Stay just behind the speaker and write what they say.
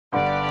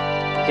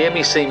Hear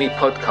Me See Me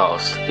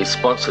podcast is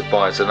sponsored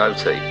by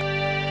Zenoti,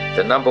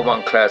 the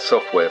 #1 cloud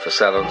software for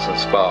salons and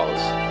spas.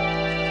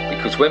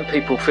 Because when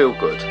people feel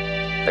good,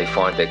 they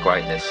find their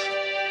greatness.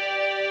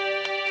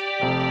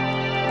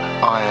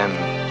 I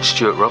am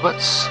Stuart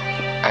Roberts,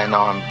 and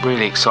I'm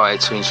really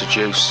excited to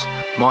introduce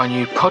my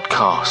new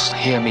podcast,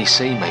 Hear Me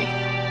See Me.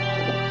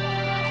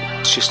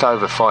 It's just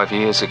over 5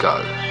 years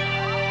ago.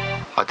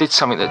 I did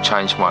something that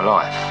changed my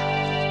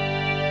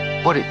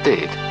life. What it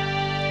did,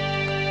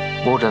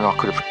 more than I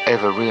could have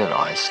ever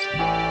realised,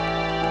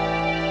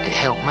 it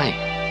helped me.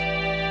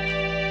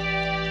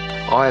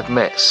 I have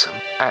met some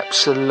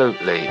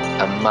absolutely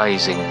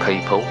amazing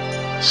people.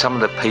 Some of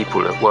the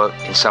people that work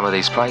in some of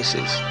these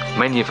places,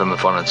 many of them are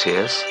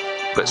volunteers,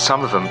 but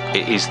some of them,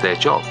 it is their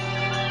job.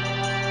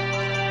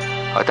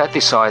 I'd had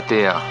this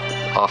idea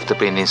after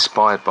being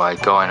inspired by a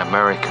guy in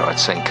America I'd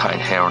seen cutting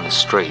hair on the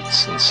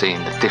streets and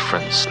seeing the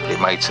difference it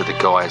made to the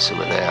guys who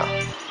were there.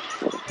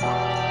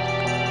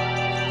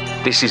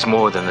 This is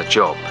more than a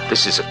job,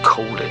 this is a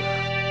calling.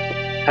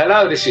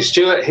 Hello, this is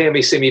Stuart, Hear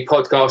Me See Me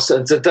podcast,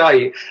 and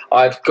today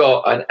I've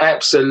got an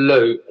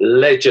absolute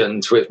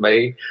legend with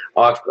me.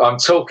 I'm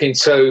talking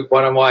to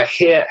one of my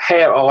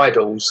hair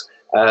idols.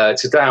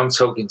 Today I'm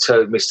talking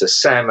to Mr.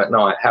 Sam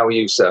McKnight. How are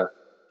you, sir?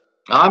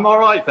 I'm all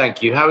right,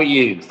 thank you. How are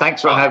you?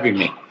 Thanks for having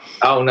me.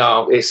 Oh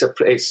no, it's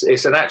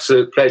an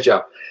absolute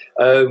pleasure.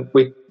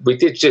 We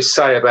did just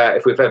say about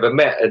if we've ever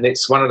met, and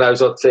it's one of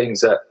those odd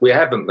things that we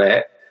haven't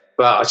met,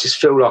 but I just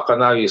feel like I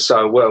know you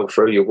so well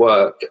through your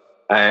work.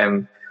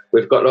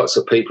 We've got lots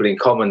of people in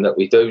common that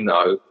we do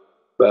know,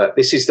 but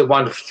this is the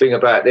wonderful thing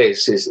about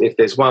this, is if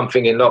there's one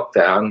thing in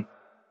lockdown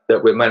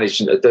that we're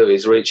managing to do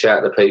is reach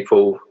out to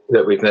people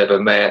that we've never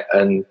met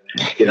and,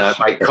 you know,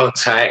 make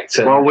contact.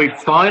 And, well, we've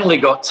finally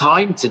got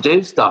time to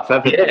do stuff,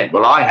 haven't we?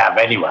 Well, I have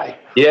anyway.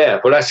 Yeah,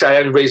 well, that's the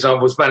only reason I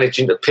was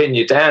managing to pin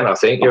you down, I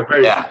think. You're a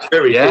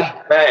very big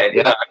man,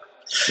 you know.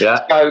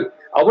 Yeah. So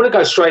I want to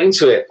go straight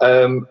into it.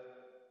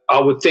 I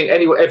would think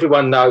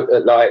everyone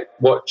like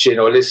watching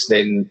or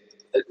listening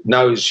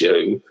knows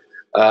you,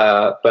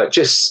 but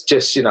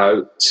just you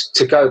know,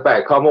 to go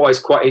back, I'm always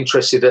quite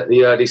interested at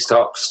the early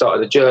start of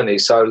the journey.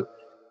 So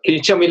can you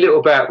tell me a little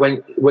about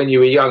when you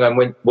were young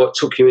and what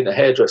took you into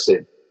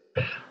hairdressing?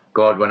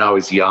 God, when I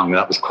was young,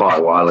 that was quite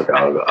a while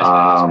ago.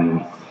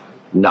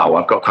 No,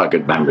 I've got quite a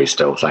good memory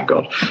still, thank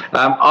God.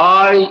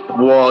 I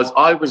was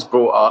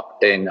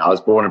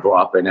born and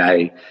brought up in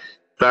a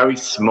very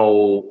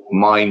small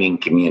mining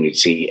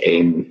community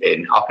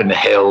up in the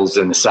hills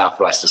in the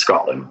southwest of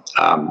Scotland.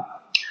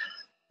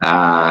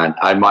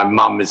 And my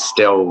mum is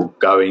still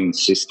going,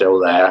 she's still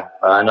there.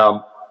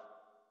 And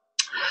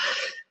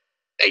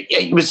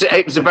it was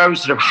a very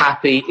sort of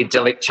happy,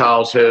 idyllic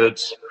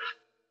childhood,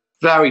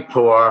 very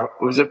poor.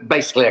 It was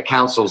basically a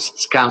council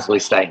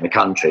estate in the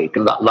country,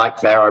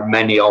 like there are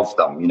many of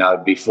them, you know,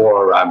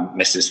 before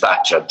Mrs.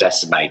 Thatcher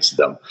decimated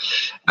them.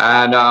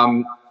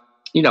 And,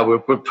 you know,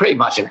 we're pretty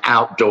much an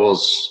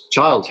outdoors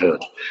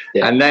childhood.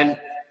 Yeah. And then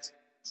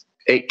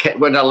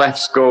when I left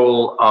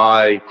school,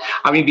 I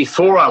mean,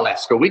 before I left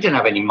school, we didn't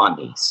have any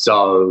money.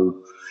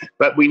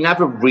 But we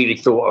never really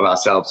thought of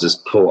ourselves as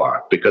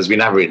poor because we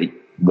never really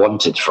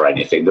wanted for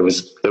anything. There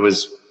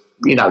was,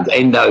 you know,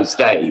 in those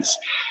days,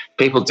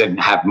 people didn't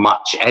have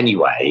much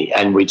anyway,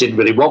 and we didn't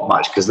really want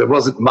much because there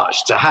wasn't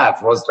much to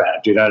have, was there?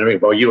 Do you know what I mean?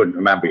 Well, you wouldn't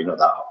remember, you're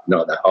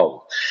not that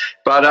old.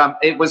 But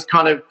it was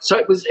kind of, so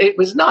it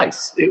was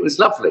nice. It was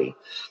lovely.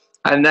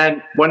 And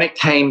then when it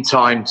came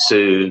time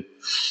to,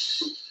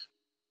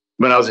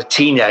 when I was a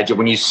teenager,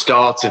 when you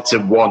started to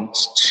want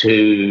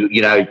to,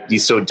 you know, you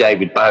saw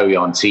David Bowie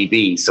on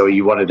TV, so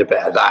you wanted a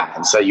bit of that.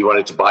 And so you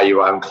wanted to buy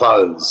your own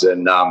clothes.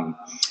 And,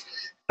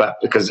 but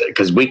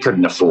because we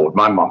couldn't afford,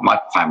 my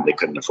family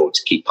couldn't afford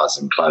to keep us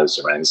in clothes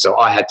or anything. So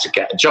I had to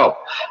get a job.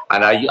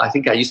 And I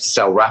think I used to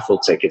sell raffle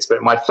tickets.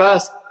 But my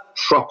first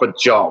proper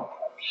job,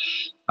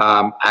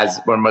 when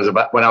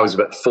I was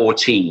about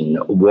 14,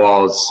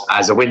 was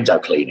as a window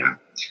cleaner.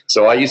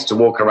 So I used to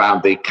walk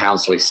around the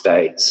council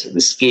estates,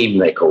 the scheme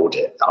they called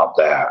it up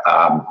there,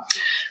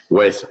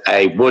 with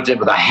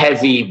a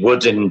heavy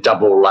wooden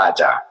double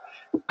ladder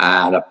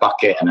and a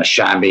bucket and a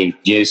chamois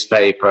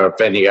newspaper,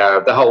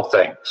 vinegar, the whole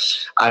thing.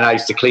 And I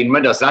used to clean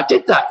windows. And I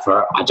did that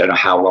for, I don't know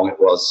how long it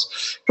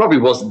was. Probably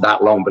wasn't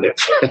that long, but it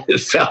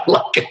felt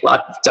like a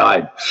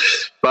lifetime.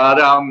 But,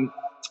 and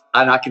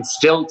I can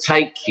still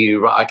take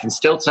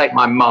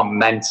my mum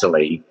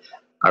mentally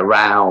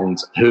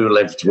around who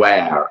lived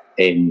where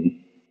in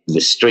the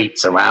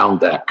streets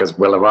around there, because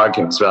we'll have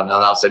arguments around, and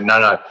I'll say,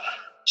 no,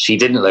 she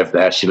didn't live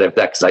there, she lived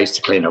there, because I used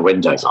to clean her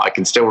windows. I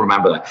can still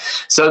remember that.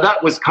 So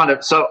that was kind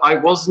of, so I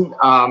wasn't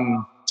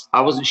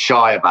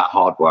shy about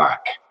hard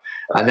work.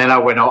 And then I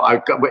went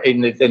on,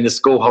 in the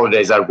school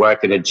holidays, I'd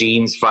work in a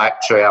jeans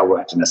factory, I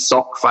worked in a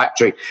sock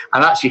factory,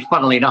 and actually,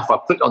 funnily enough, I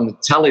put on the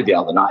telly the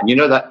other night, and you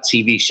know that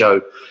TV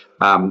show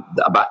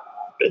about,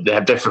 they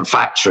have different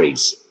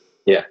factories?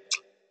 Yeah.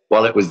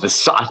 well, I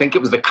think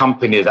it was the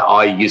company that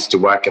I used to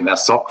work in, their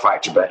sock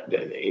factory, but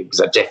it was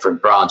a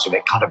different branch, and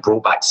it kind of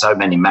brought back so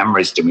many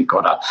memories to me.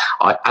 God,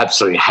 I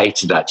absolutely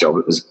hated that job.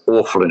 It was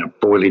awful, in a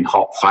boiling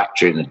hot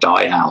factory in a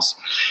dye house.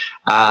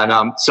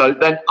 And so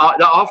then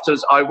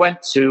afterwards, I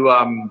went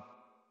to,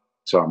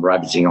 so I'm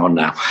rabbiting on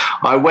now.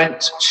 I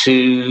went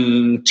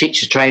to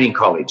teacher training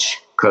college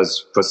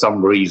because for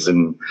some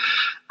reason,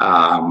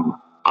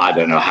 I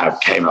don't know how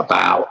it came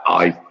about.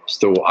 I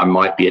thought I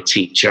might be a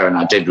teacher, and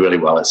I did really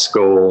well at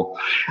school.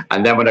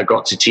 And then when I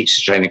got to teacher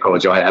training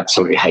college, I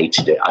absolutely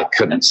hated it. I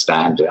couldn't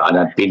stand it. And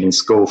I'd been in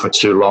school for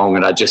too long,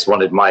 and I just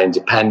wanted my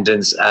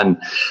independence. And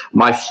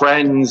my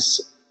friends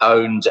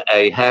owned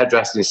a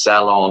hairdressing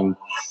salon,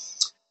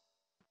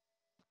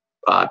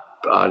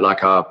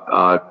 like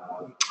a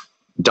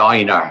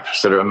diner,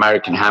 sort of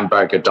American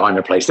hamburger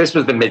diner place. This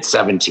was the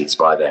mid-70s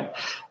by then.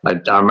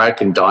 An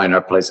American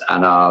diner place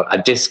and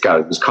a disco.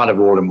 It was kind of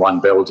all in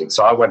one building.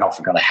 So I went off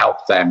and kind of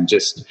helped them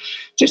just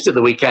at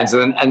the weekends.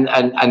 And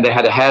they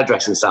had a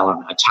hairdressing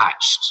salon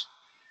attached.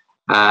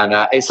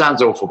 And it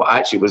sounds awful, but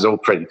actually it was all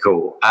pretty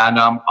cool. And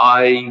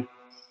I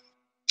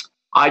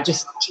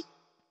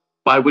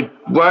would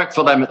work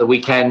for them at the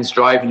weekends,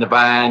 driving the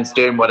vans,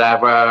 doing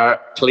whatever,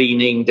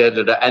 cleaning,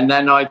 and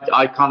then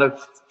I kind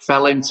of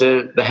fell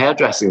into the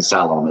hairdressing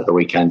salon at the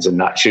weekends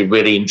and actually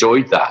really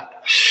enjoyed that.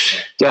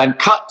 And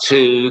cut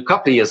to a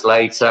couple of years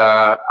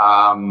later,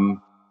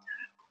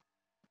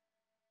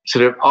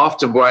 sort of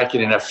after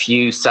working in a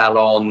few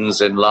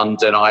salons in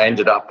London, I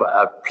ended up at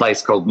a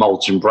place called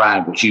Molton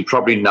Brown, which you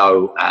probably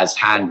know as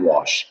Hand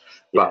Wash,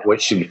 but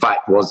which in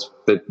fact was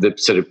the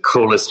sort of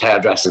coolest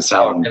hairdressing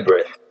salon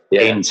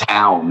in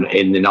town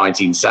in the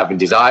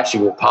 1970s. I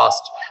actually walked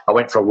past, I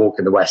went for a walk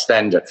in the West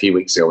End a few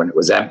weeks ago when it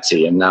was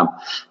empty, and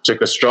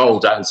took a stroll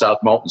down South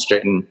Molton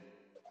Street and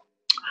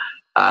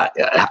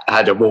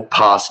had a walk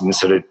past and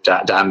sort of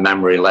down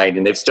memory lane,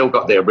 and they've still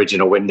got the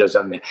original windows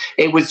on there.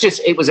 It was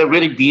a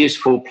really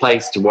beautiful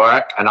place to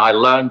work, and I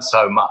learned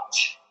so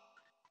much.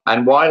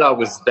 And while I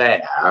was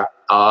there,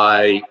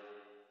 I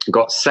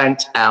got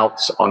sent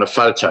out on a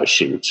photo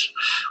shoot,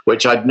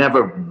 which I'd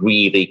never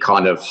really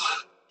kind of,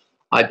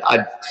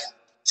 I'd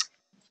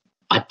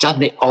done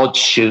the odd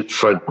shoot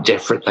for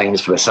different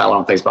things, for the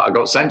salon things, but I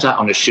got sent out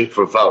on a shoot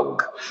for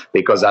Vogue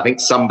because I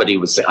think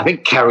I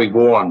think Kerry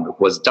Warren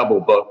was double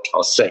booked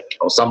or sick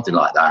or something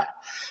like that.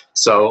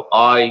 So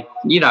I,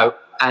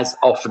 as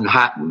often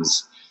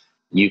happens,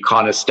 you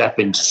kind of step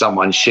into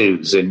someone's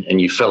shoes and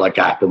you fill a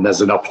gap and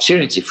there's an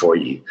opportunity for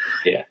you.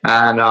 Yeah.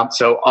 And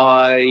so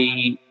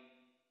I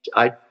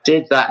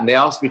did that, and they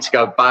asked me to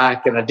go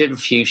back, and I did a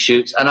few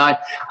shoots, and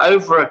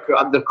over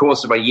the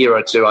course of a year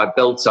or two, I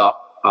built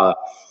up a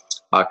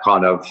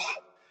kind of,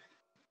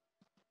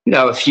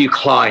 a few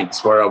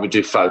clients where I would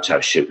do photo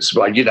shoots.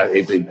 Well,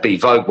 it'd be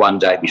Vogue one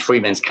day, it'd be Free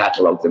Men's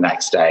Catalogue the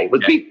next day. It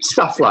would be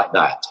stuff like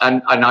that.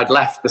 And I'd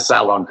left the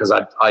salon because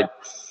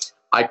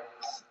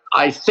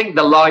I think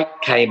the light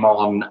came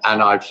on,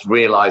 and I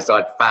realized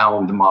I'd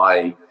found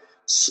my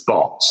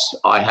spot.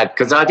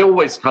 Because I'd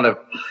always kind of,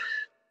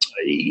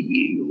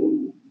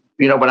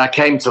 when I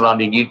came to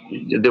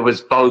London, there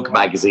was Vogue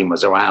magazine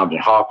was around,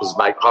 and Harper's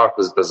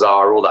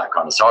Bazaar, all that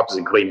kind of stuff. Harpers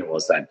and Queen it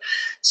was then.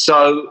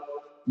 So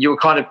you were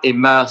kind of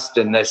immersed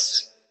in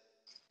this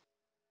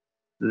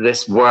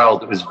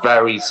world that was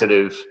very sort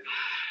of,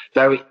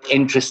 very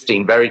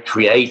interesting, very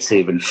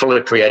creative and full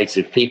of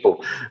creative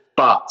people.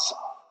 But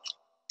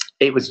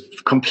it was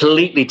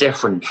completely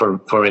different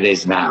from it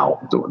is now.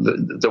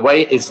 The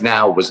way it is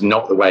now was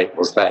not the way it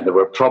was then. There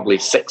were probably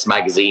 6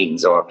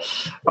 magazines or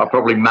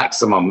probably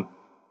maximum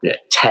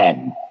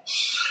 10.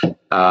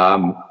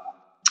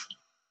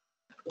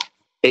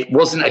 It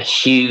wasn't a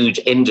huge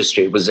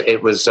industry.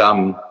 It was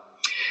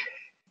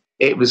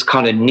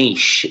kind of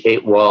niche.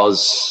 It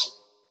was,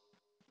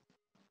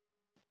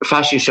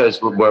 fashion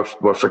shows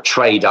were for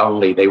trade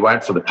only. They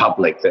weren't for the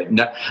public. And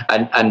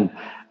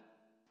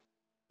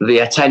the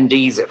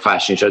attendees at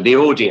fashion show, the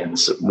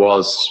audience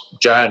was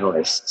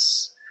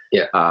journalists,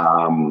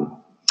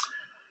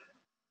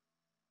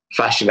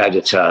 fashion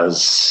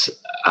editors.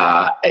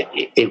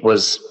 It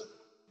was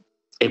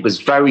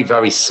very,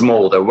 very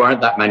small. There weren't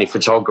that many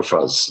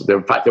photographers.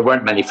 In fact, there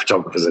weren't many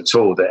photographers at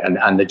all.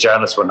 And the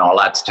journalists were not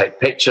allowed to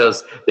take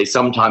pictures. They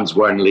sometimes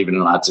weren't even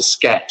allowed to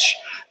sketch.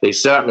 They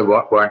certainly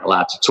weren't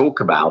allowed to talk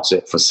about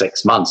it for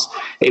 6 months.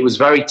 It was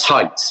very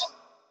tight.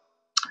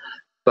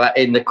 But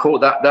in the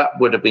court, that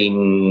would have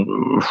been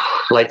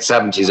late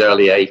 70s,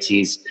 early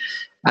 80s.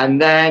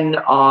 And then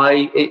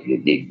I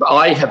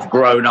have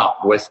grown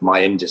up with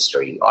my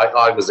industry.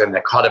 I was in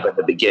there kind of at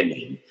the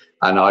beginning,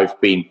 and I've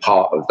been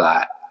part of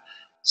that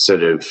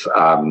sort of,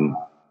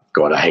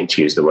 God, I hate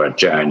to use the word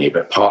journey,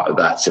 but part of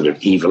that sort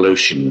of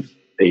evolution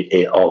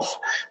of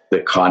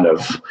the kind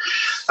of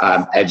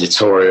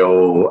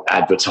editorial,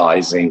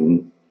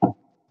 advertising,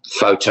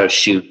 photo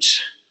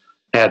shoot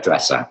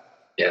hairdresser.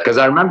 Because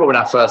I remember when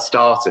I first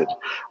started,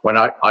 when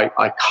I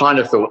kind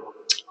of thought,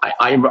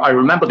 I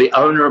remember the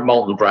owner of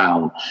Molton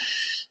Brown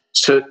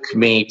took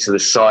me to the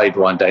side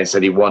one day and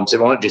said it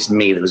wasn't just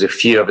me, there was a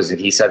few of us, and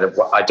he said,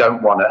 I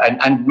don't want to,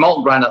 and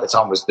Molton Brown at the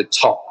time was the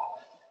top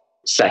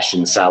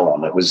session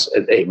salon. That was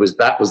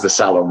the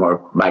salon where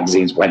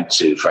magazines went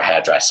to for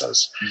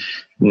hairdressers.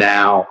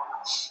 Now,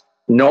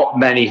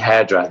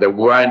 there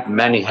weren't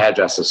many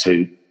hairdressers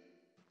who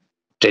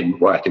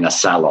didn't work in a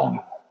salon,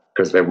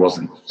 because there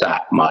wasn't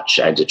that much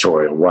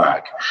editorial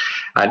work.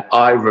 And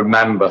I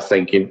remember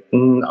thinking,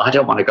 I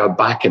don't want to go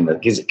back in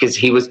because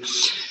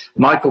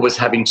Michael was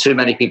having too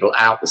many people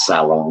out the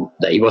salon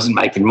that he wasn't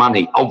making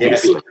money,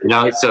 obviously.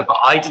 So, but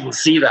I didn't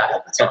see that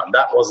at the time.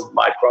 That wasn't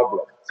my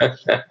problem.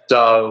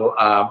 So,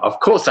 of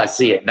course, I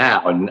see it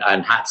now, and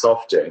hats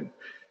off to him.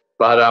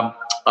 But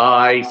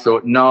I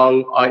thought,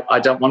 no,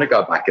 I don't want to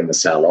go back in the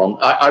salon.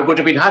 I would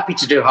have been happy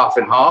to do half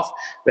and half,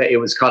 but it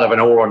was kind of an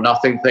all or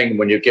nothing thing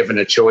when you're given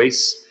a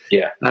choice.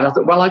 Yeah. And I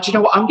thought, well, do you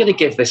know what? I'm going to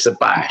give this a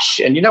bash.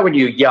 And when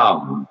you're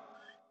young,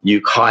 you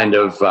kind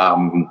of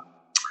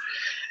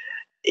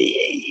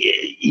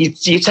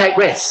you take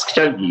risks,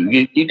 don't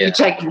you? You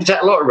take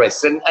a lot of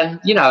risks,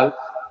 and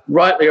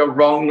rightly or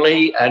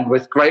wrongly, and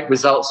with great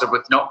results or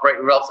with not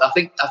great results. I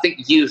think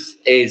youth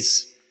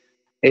is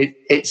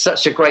it's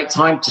such a great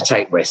time to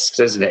take risks,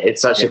 isn't it?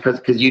 It's such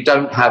because you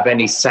don't have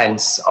any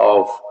sense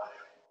of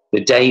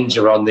the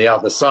danger on the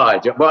other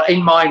side. Well,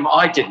 in mine,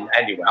 I didn't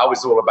anyway. I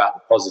was all about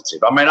the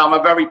positive. I mean, I'm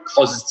a very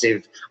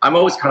positive. I'm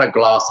always kind of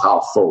glass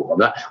half full. I'm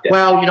like,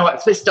 well, you know what?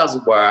 If this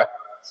doesn't work,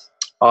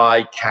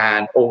 I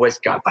can always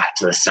go back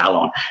to the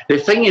salon. The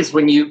thing is,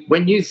 when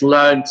you've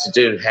learned to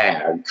do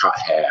hair and cut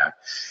hair,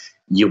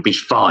 you'll be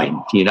fine,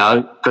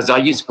 because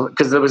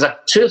there was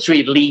 2 or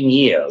 3 lean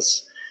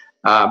years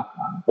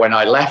when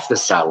I left the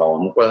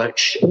salon. Well, like,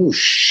 oh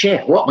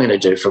shit, what am I going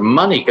to do for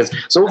money? Because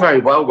it's all very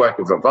well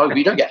working for Vogue, but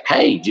you don't get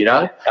paid,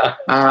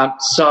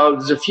 So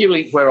there's a few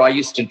where I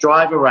used to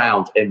drive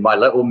around in my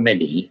little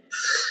Mini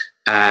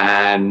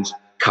and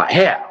cut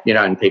hair,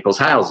 in people's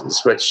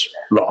houses, which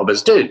a lot of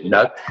us do,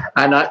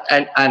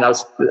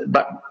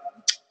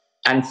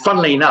 and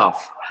funnily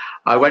enough,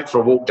 I went for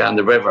a walk down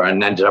the river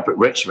and ended up at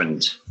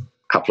Richmond a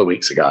couple of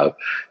weeks ago,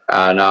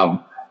 and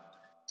a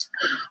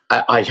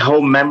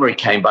whole memory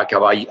came back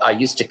of I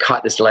used to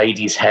cut this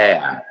lady's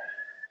hair,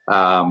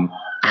 and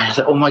I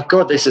thought, oh my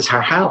God, this is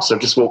her house. I've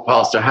just walked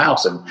past her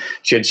house, and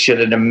she had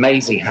an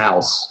amazing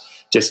house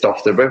just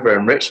off the river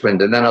in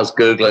Richmond. And then I was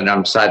Googling,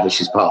 and sadly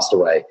she's passed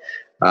away.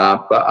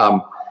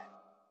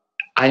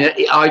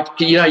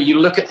 You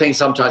look at things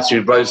sometimes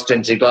through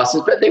rose-tinted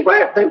glasses, but they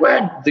were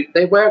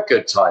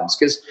good times,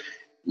 because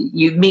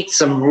you meet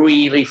some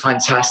really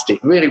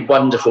fantastic, really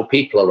wonderful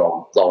people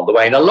along the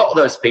way. And a lot of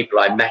those people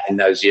I met in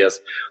those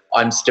years,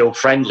 I'm still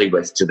friendly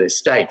with to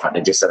this day. In fact, I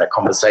just had a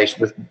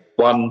conversation with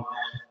one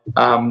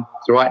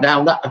right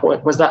now.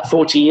 Was that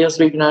 40 years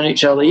we've known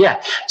each other?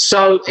 Yeah.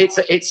 So it's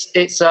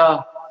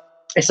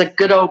a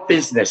good old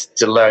business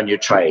to learn your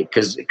trade,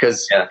 because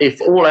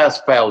if all else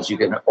fails,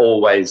 you'll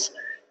always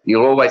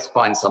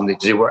find something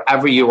to do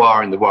wherever you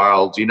are in the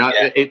world.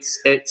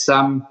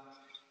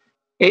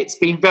 It's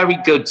been very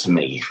good to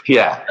me.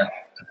 Yeah.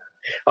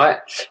 I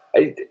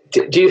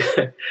don't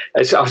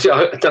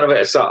know where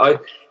to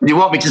start. You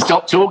want me to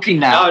stop talking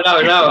now?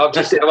 No.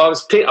 I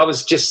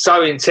was just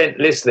so intent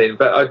listening.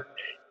 But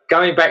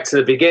going back to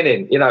the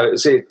beginning,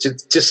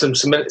 just some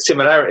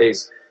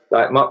similarities.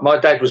 Like my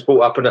dad was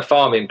brought up on a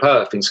farm in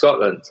Perth in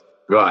Scotland,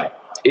 right?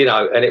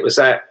 And it was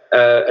that,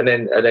 and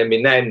then my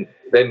nan.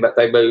 Then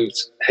they moved.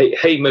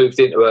 He moved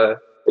into it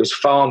was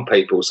farm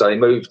people, so they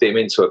moved him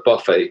into a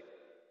bothy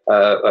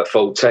at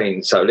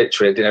 14. So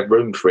literally, I didn't have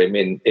room for him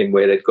in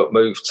where they'd got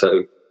moved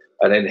to.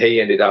 And then he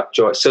ended up,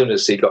 as soon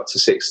as he got to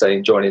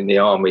 16, joining the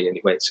army, and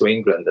he went to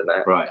England and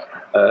that. Right.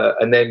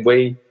 And then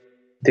we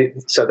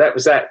did. So that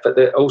was that. But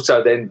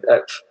also then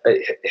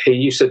he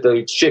used to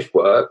do shift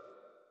work,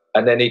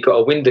 and then he got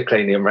a window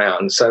cleaning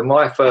round. So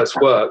my first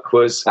work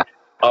was.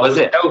 I was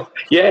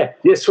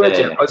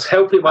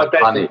helping my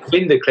dad with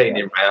window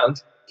cleaning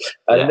round,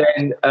 and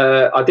then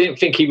I didn't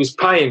think he was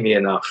paying me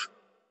enough,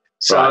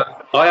 so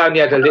I only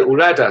had a little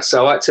ladder.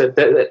 So I had to.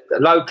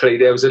 Locally,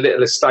 there was a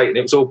little estate, and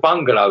it was all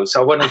bungalows.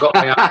 So I went and got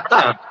my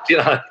own,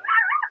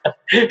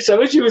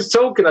 So as you was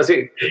talking, I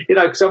said,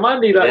 because I'm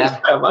only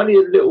I'm only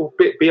a little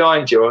bit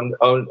behind you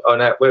on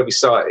where we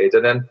started,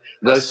 and then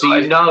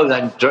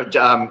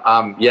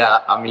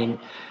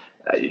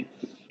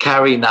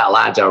carrying that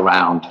ladder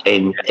around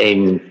in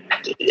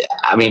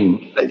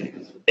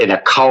a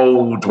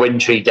cold,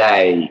 wintry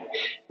day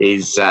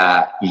is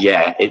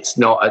it's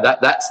not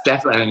that's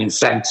definitely an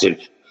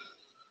incentive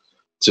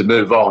to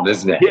move on,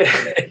 isn't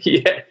it?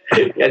 Yeah.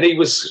 And he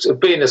was,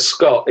 being a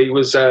Scot, he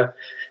was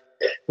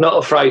not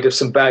afraid of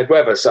some bad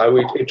weather, so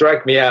he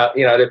dragged me out.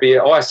 There'd be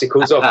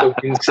icicles off the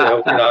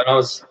windsill, and I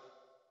was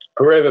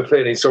forever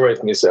feeling sorry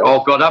for myself.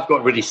 Oh God, I've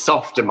got really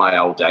soft in my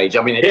old age.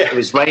 It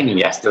was raining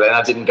yesterday, and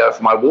I didn't go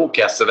for my walk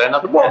yesterday. And I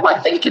thought, what am I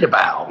thinking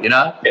about?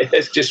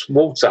 It's just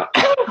water.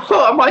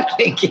 What am I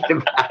thinking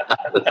about?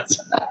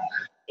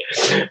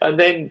 And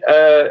then,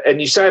 and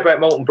you say about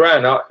Molton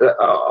Brown,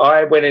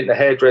 I went into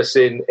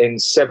hairdressing in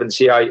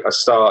 '78. I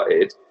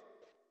started,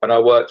 and I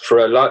worked for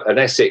an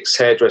Essex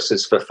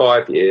hairdressers for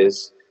 5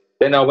 years.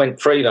 Then I went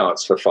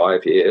freelance for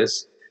 5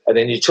 years. And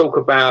then you talk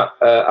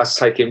about us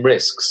taking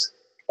risks.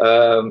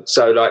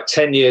 So like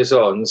 10 years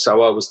on,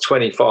 so I was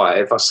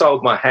 25, I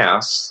sold my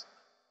house.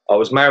 I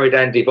was married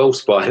and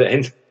divorced by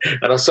then.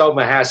 And I sold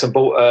my house and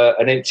bought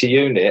an empty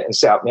unit and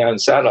set up my own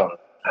salon,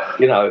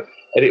 you know.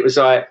 And it was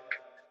like,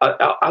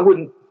 I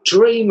wouldn't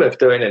dream of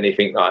doing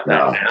anything like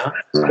that now.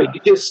 But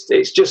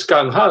it's just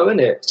gung ho, isn't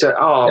it? So,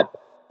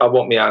 I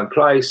want my own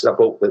place. I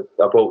bought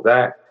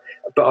that.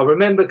 But I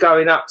remember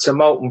going up to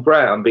Molton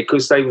Brown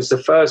because they was the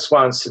first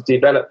ones to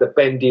develop the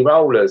bendy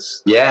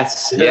rollers.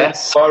 Yes. Yeah.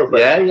 From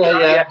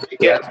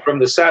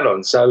the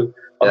salon. So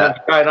I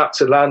remember going up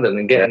to London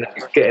and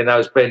getting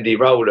those bendy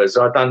rollers.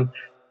 I'd done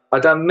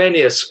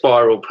many a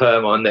spiral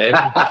perm on them.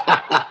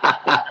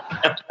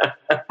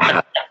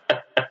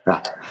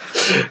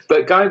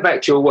 But going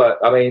back to your work,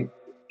 I mean,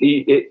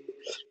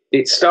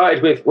 it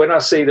started with, when I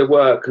see the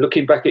work,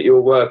 looking back at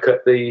your work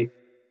at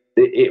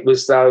it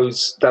was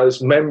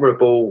those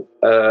memorable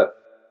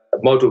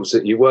models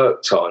that you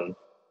worked on,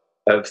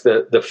 of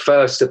the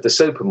first of the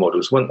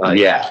supermodels, weren't they?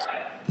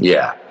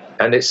 Yeah.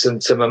 And it's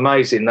some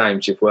amazing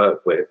names you've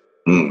worked with.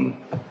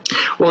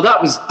 Well,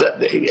 that was,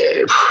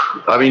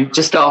 I mean,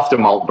 just after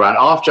Molton Brown,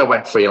 after I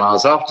went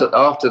freelance, after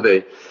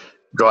the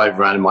drive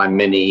around in my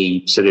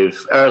Mini, sort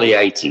of early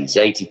 80s,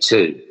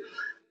 82,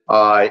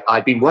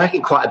 I'd been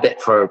working quite a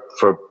bit for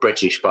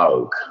British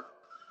Vogue.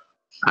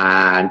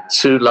 And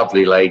two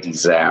lovely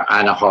ladies there,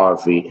 Anna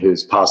Harvey,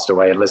 who's passed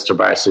away, and Liz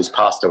Tilberis, who's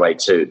passed away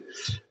too,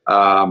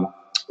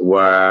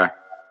 were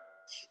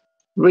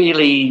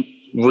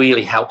really,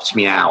 really helped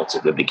me out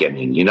at the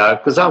beginning, you know,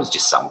 because I was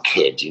just some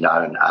kid, you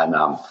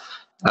know,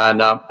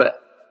 but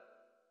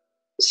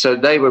so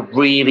they were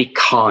really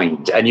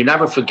kind, and you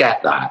never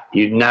forget that.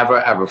 You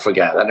never ever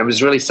forget that. And it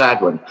was really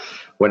sad when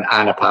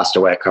Anna passed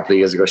away a couple of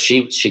years ago.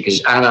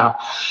 Because Anna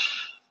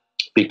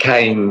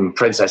became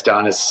Princess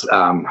Diana's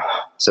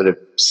sort of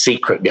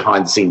secret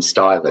behind-the-scenes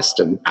stylist,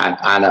 and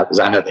Anna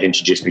that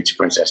introduced me to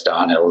Princess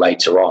Diana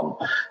later on,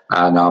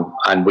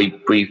 and we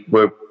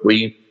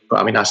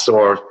I mean, I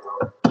saw her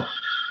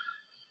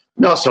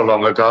not so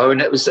long ago,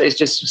 and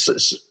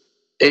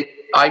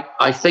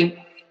I think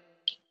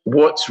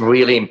what's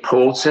really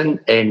important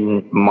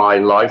in my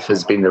life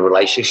has been the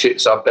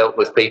relationships I've built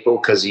with people,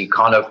 because you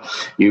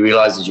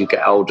realize as you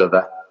get older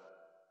that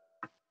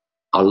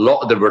a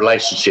lot of the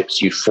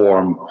relationships you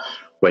form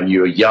when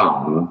you're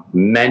young,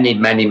 many,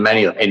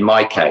 in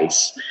my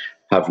case,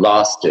 have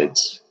lasted,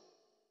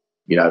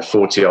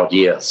 40 odd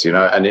years,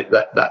 and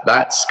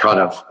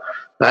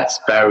that's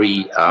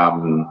very,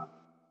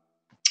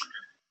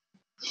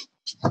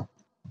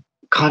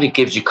 kind of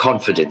gives you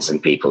confidence in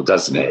people,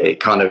 doesn't it?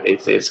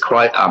 It's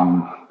quite,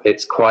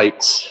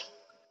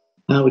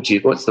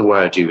 what's the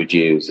word you would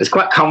use? It's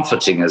quite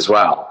comforting as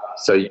well.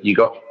 So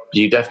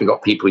you definitely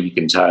got people you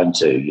can turn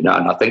to, and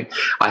I think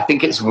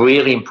it's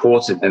really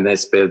important in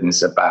this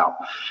business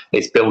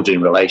it's building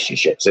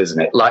relationships,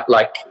 isn't it? Like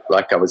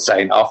I was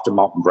saying, after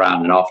Molton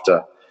Brown and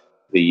after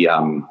the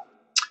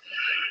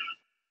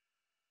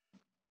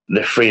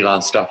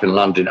freelance stuff in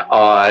London,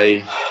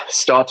 I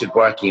started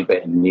working a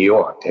bit in New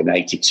York in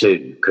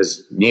 82,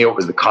 because New York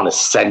was the kind of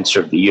center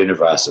of the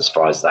universe as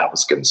far as that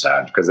was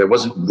concerned, because there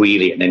wasn't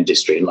really an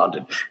industry in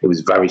London. It was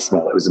very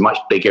small. It was a much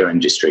bigger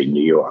industry in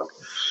New York.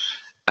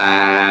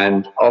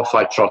 And off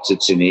I trotted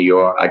to New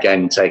York,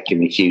 again,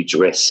 taking a huge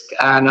risk.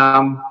 And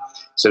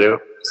sort of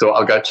thought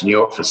I'll go to New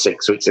York for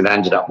 6 weeks, and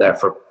ended up there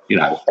for,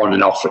 on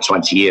and off for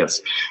 20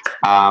 years.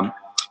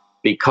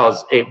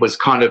 Because it was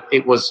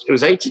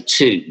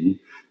 82.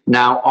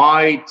 Now,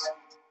 I'd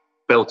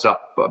built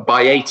up,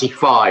 by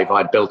 85,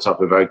 I'd built up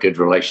a very good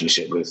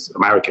relationship with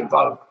American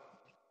Vogue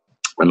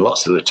and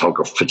lots of the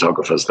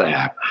photographers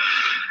there.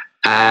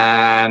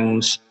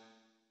 And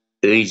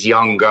these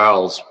young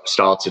girls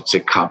started to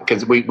come,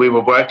 because we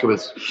were working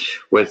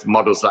with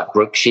models like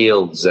Brooke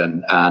Shields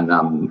and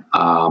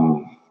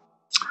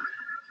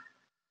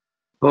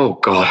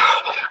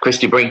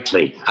Christy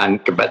Brinkley,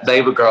 but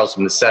they were girls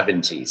from the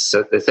 70s,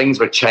 so the things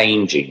were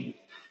changing.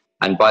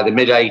 And by the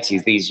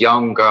mid-80s, these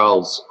young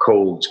girls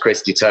called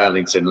Christy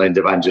Turlington, Linda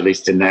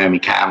Evangelista, Naomi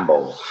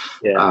Campbell,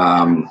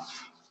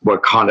 were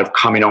kind of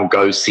coming on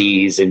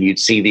go-sees, and you'd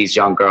see these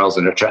young girls,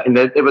 and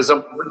there was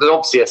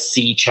obviously a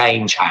sea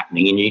change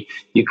happening, and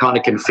you kind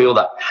of can feel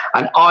that.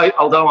 And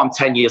although I'm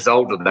 10 years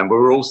older than them, we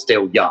were all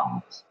still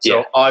young.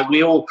 So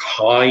we all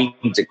kind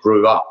of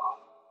grew up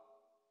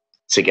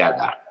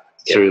together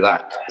through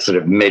that sort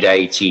of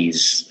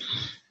mid-80s,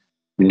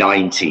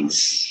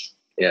 90s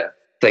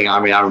thing. I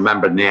mean, I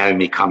remember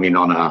Naomi coming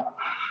on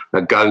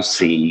a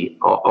go-see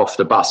off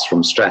the bus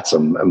from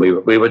Streatham, and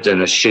we were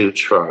doing a shoot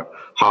for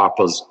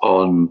Harpers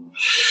on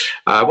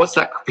what's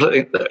that?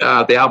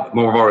 The Albert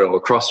Memorial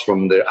across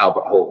from the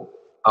Albert Hall.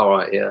 All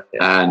right, yeah.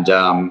 And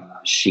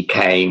she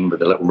came with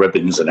the little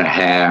ribbons in her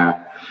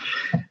hair.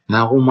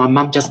 Now, my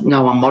mum doesn't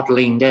know I'm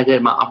modelling.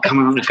 I'm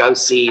coming on a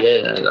go-see,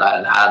 and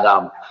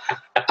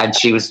And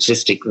she was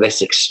just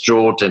this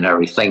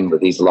extraordinary thing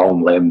with these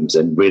long limbs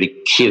and really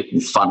cute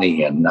and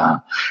funny. And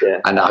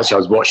actually, I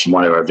was watching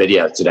one of her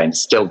videos today, and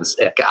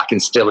I can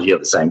still hear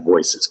the same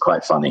voice. It's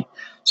quite funny.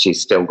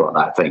 She's still got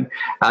that thing.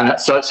 And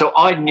so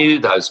I knew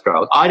those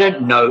girls. I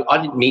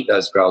didn't meet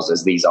those girls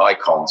as these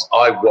icons.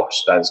 I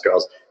watched those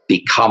girls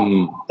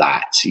become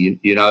that.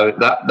 You know,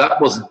 that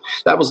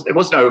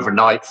wasn't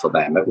overnight for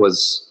them. It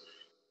was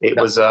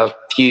a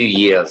few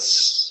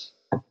years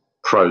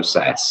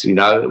process. You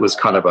know, it was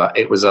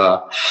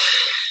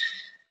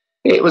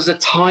a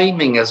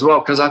timing as well,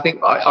 because I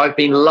think I've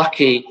been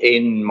lucky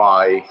in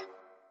my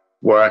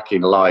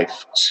working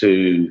life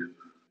to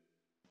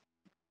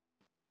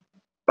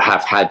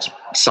have had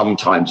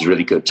sometimes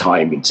really good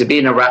timing to be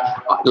in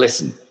around.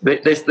 Listen,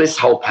 this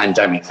whole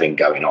pandemic thing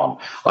going on,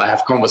 I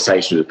have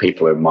conversations with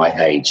people in my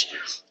age,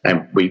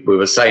 and we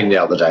were saying the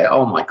other day,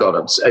 oh my God,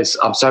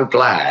 I'm so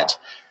glad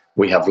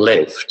we have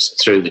lived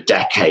through the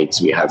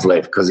decades we have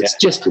lived, because it's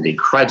just been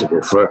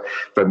incredible for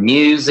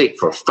music,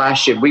 for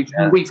fashion. We've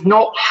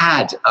not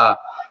had a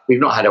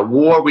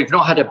war. We've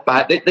not had a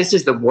bad. This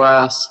is the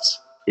worst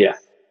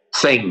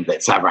thing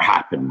that's ever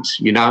happened.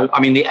 You know, I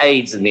mean, the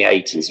AIDS in the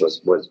 80s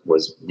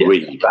was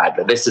really bad,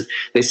 but this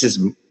is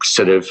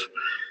sort of,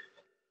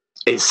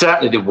 it's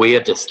certainly the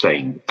weirdest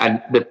thing,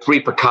 and the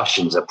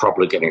repercussions are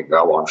probably going to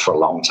go on for a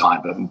long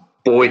time. But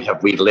boy,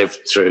 have we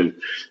lived through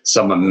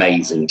some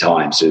amazing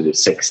times through the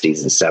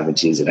 60s and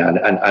 70s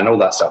and all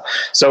that stuff.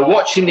 So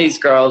watching these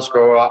girls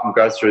grow up and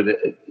go through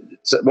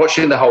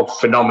watching the whole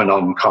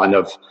phenomenon kind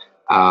of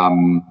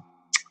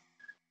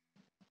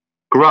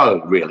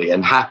grow really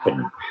and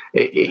happen.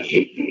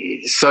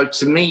 So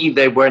to me,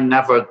 they were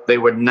never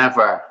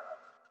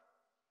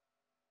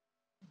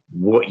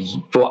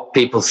what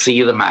people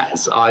see them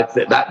as.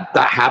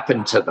 That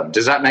happened to them.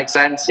 Does that make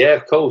sense? Yeah,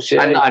 of course.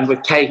 Yeah. And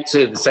with Kate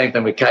too, the same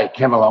thing with Kate.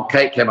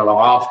 Kate came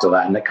along after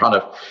that, and it kind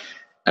of,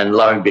 and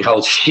lo and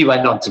behold, she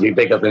went on to be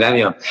bigger than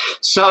anyone.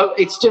 So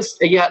it's just,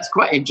 it's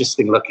quite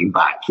interesting looking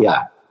back.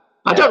 Yeah,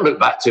 I don't look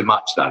back too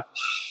much though.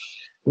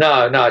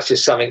 No, it's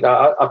just something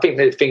that I think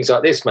that things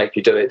like this make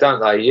you do it, don't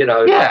they? You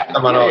know,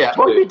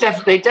 Well,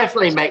 they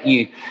definitely make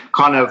you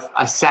kind of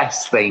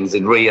assess things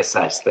and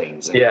reassess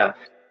things.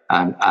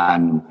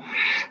 And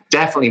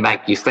definitely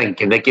make you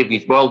think, and they give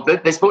you, well,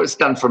 this what it's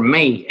done for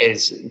me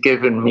is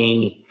given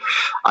me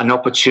an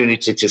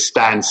opportunity to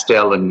stand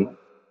still and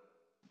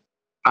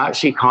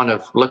actually kind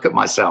of look at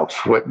myself,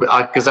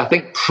 because I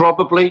think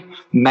probably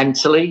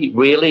mentally,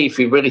 really, if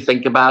you really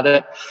think about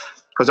it,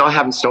 because I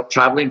haven't stopped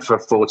traveling for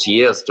 40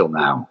 years till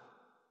now.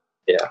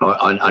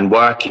 And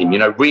working, you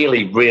know,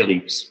 really,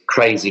 really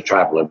crazy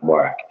travel and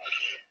work.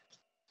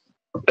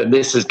 And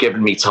this has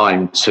given me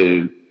time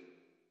to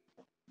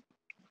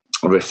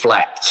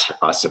reflect,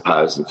 I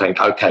suppose, and think,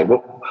 okay,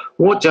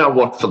 what do I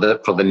want for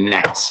the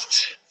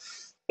next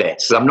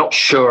bit? So I'm not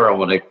sure I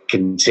want to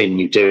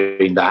continue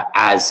doing that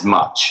as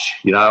much,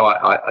 you know,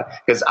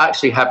 because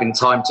actually having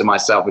time to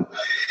myself, and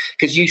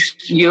because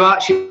you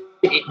actually,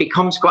 it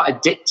becomes quite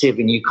addictive,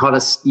 and you kind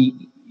of,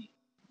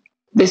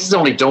 this has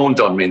only dawned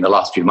on me in the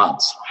last few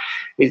months.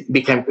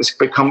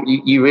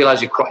 You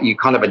realize you're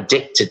kind of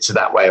addicted to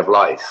that way of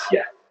life.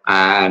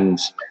 And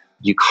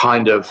you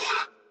kind of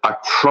are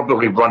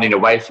probably running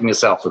away from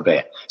yourself a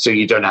bit, so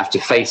you don't have to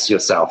face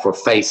yourself or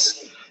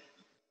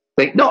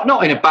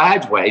not in a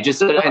bad way,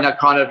 just in a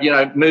kind of, you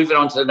know, moving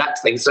on to the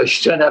next thing, so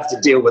you don't have to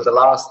deal with the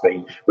last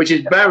thing, which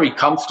is very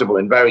comfortable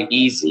and very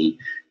easy.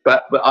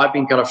 But I've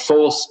been kind of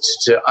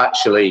forced to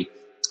actually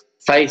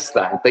face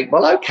that and think,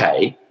 well,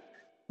 okay.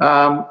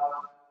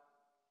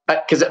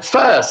 Because at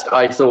first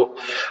I thought,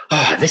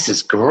 oh, this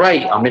is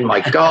great. I'm in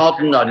my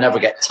garden. I never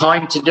get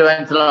time to do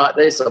anything like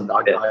this.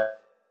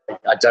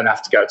 I don't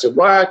have to go to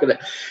work.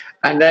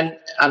 And then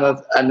I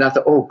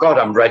thought, oh, God,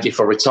 I'm ready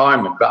for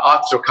retirement. But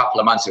after a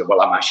couple of months, I go,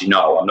 well,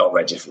 I'm not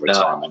ready for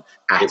retirement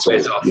at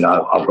all. You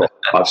know,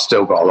 I've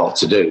still got a lot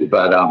to do,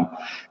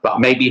 but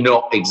maybe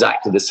not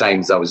exactly the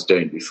same as I was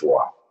doing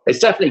before. It's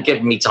definitely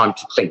given me time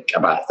to think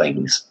about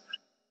things.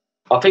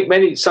 I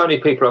think so many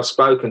people I've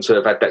spoken to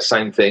have had that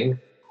same thing.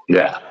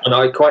 Yeah. And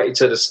I equate it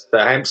to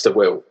the hamster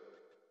wheel,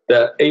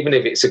 that even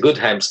if it's a good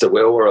hamster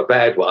wheel or a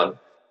bad one,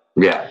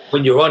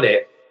 when you're on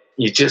it,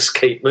 you just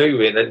keep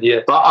moving.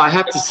 But I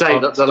have to say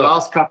that the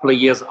last couple of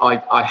years,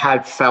 I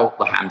have felt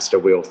the hamster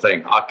wheel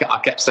thing.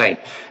 I kept saying,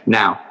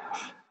 now,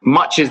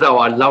 much as though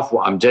I love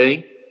what I'm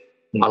doing,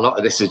 a lot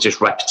of this is just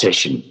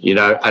repetition, you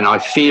know, and I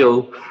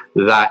feel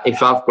that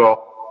if I've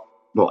got,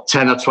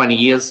 10 or 20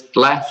 years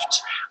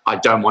left, I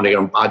don't want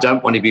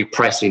to be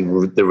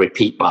pressing the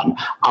repeat button.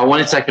 I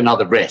want to take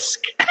another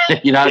risk.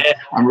 You know,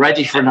 I'm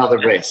ready for another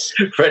risk.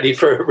 Ready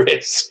for a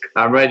risk.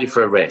 I'm ready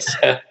for a risk.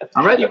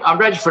 I'm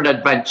ready for an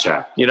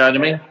adventure. You know what I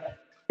mean?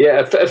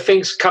 Yeah, if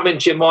things come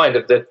into your mind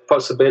of the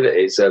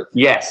possibilities of...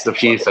 Yes, a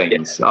few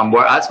things.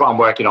 That's what I'm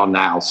working on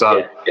now.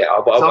 So,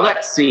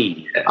 let's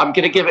see. I'm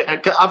going to give it...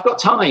 I've got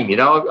time, you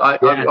know. I've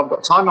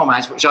got time on my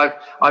hands, which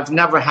I've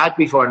never had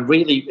before. And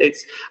really,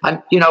 it's...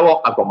 And you know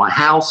what? I've got my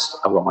house.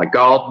 I've got my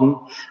garden.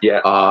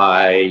 Yeah.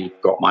 I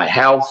got my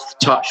health,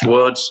 touch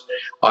wood.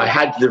 I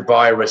had the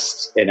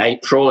virus in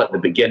April at the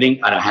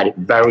beginning, and I had it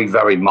very,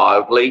 very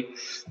mildly.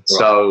 Right.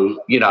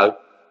 So, you know,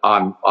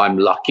 I'm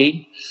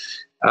lucky.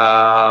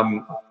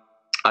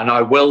 And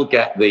I will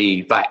get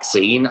the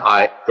vaccine.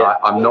 I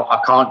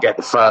can't get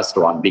the first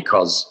one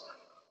because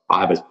I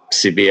have a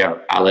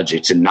severe allergy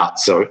to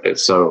nuts.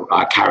 So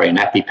I carry an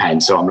EpiPen,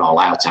 so I'm not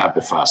allowed to have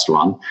the first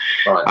one.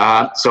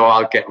 Right. So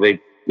I'll get the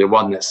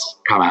one that's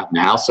come out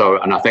now.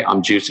 And I think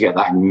I'm due to get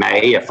that in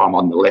May if I'm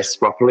on the list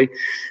properly.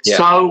 Yeah.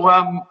 So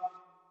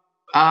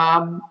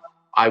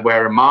I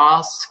wear a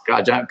mask.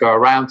 I don't go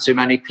around too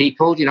many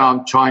people. You know,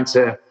 I'm trying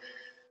to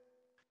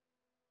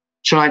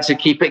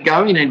keep it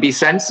going and be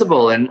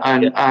sensible and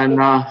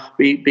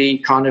be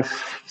kind of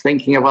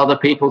thinking of other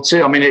people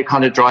too. I mean, it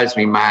kind of drives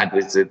me mad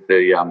with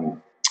the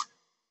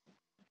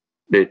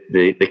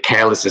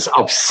carelessness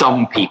of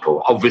some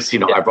people. Obviously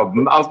not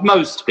of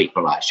most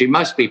people, actually.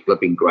 Most people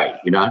have been great,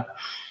 you know.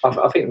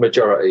 I think the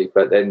majority,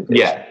 but then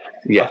I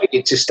think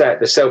it's just that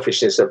the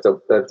selfishness of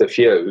the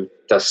few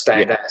does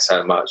stand out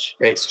so much.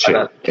 It's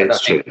true. It's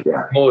true.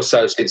 More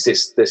so since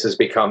this has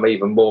become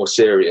even more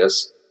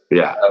serious.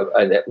 Yeah,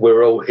 and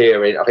we're all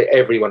hearing. I think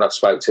everyone I've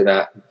spoken to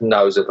now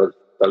knows of a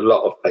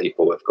lot of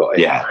people have got it.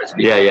 Yeah.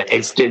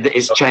 It's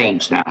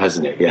changed now,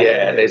 hasn't it?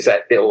 Yeah, there's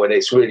that deal, and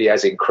it's really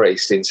has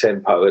increased in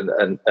tempo,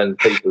 and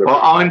people. Well,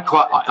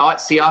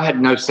 I had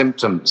no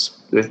symptoms.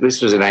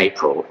 This was in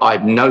April. I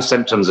had no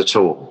symptoms at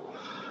all,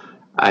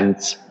 and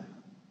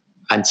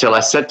until I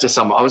said to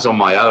someone, I was on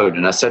my own,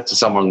 and I said to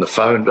someone on the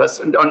phone,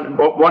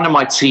 one of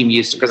my team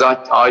used to, because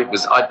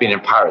I'd been in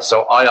Paris,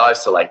 so I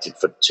isolated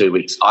for 2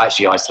 weeks. I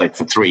actually isolated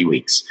for 3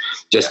 weeks,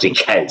 just in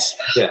case.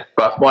 Yeah.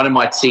 But one of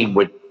my team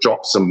would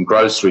drop some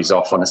groceries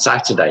off on a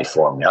Saturday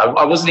for me.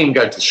 I wasn't even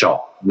going to the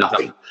shop,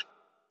 nothing. No.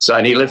 So,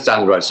 and he lives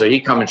down the road, so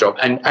he'd come and drop,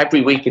 and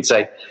every week he'd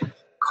say,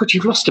 God,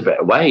 you've lost a bit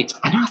of weight.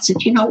 And I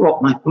said, you know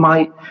what,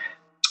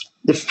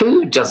 the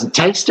food doesn't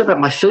taste of it.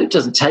 My food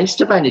doesn't taste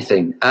of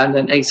anything. And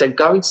then he said,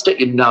 go and stick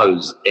your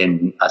nose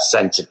in a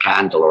scented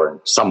candle or in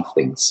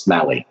something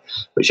smelly,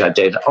 which I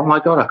did. Oh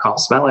my God, I can't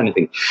smell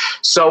anything.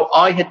 So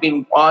I had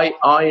been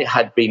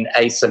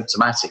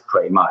asymptomatic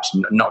pretty much,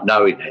 not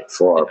knowing it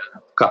for a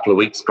couple of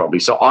weeks probably.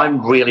 So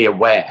I'm really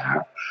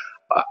aware,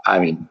 I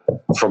mean,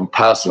 from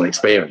personal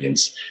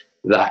experience,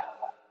 that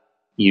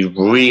you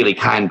really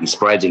can be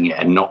spreading it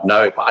and not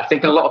know it. But I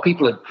think a lot of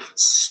people are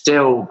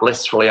still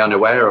blissfully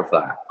unaware of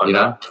that, you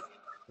know?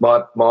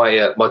 My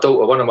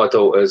daughter, one of my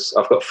daughters,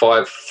 I've got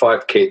five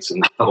kids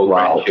and all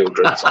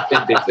grandchildren. So I've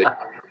been busy.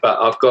 But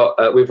I've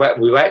got we've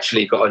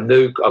actually got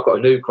I've got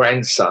a new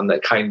grandson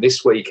that came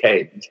this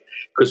weekend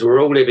because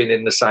we're all living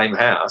in the same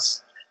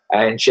house,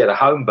 and she had a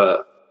home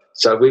birth.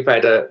 So we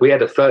had a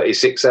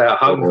 36-hour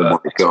home birth. Oh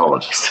my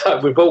God! So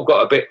we've all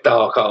got a bit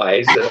dark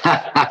eyes,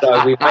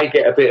 so we may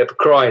get a bit of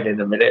crying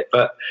in a minute.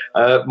 But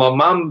my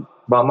mum's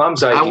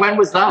 80. And when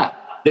was that?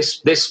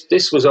 This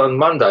was on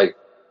Monday.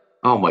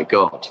 Oh my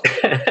God!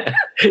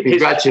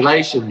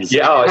 Congratulations!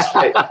 Yeah,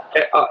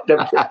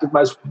 the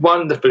most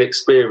wonderful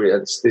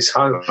experience. This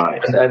home,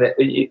 right. and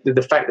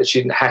the fact that she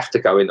didn't have to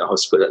go in the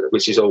hospital,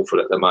 which is awful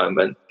at the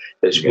moment.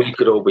 That we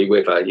could all be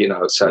with her, you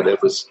know. So there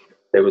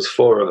was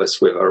 4 of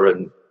us with her,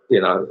 and you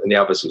know, and the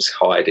others was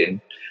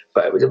hiding.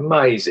 But it was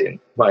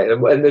amazing, mate.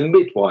 And the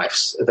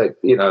midwives,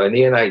 you know, and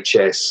the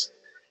NHS,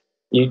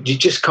 you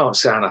just can't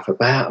say enough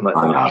about them at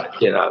the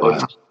moment. You know,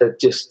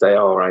 they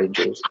are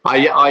angels.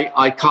 I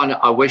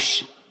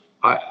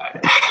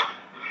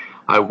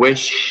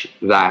wish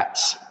that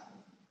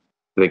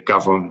the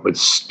government would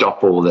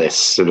stop all this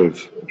sort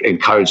of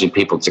encouraging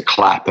people to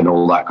clap and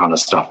all that kind of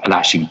stuff, and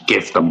actually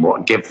give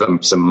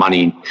them some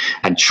money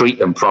and treat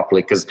them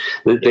properly, because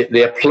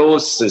the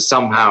applause is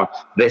somehow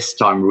this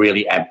time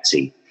really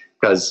empty,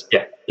 because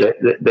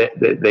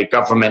the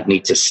government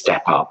need to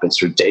step up.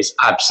 It's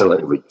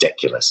absolutely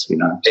ridiculous, you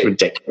know. It's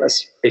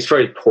ridiculous. It's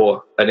very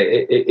poor, and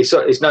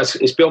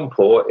it's beyond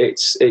poor.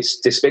 It's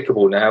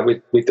despicable now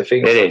with the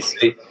things. It is.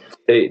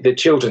 The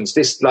children's,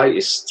 this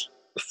latest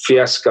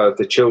fiasco of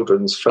the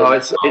children's film.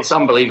 It's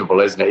unbelievable,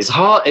 isn't it? It's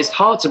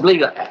hard to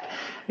believe that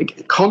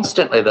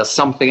constantly there's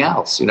something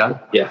else, you know.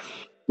 Yeah,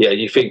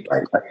 you think,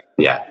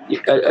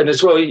 and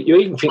as well, you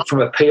even think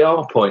from a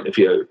PR point of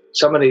view,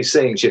 some of these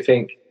things you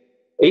think,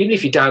 even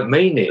if you don't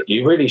mean it,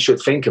 you really should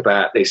think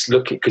about this.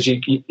 Look, because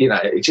you know,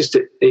 it just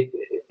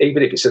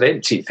even if it's an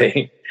empty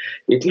thing,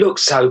 it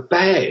looks so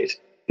bad.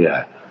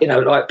 Yeah, you know,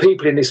 like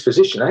people in this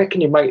position, how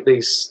can you make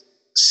these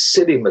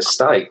silly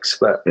mistakes?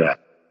 But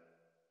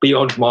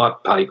beyond my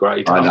pay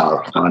grade. I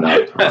know.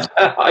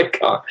 I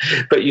can't.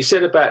 But you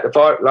said about the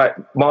virus, like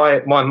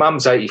my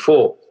mum's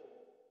 84,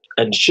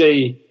 and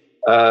she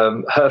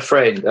her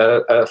friend,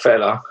 her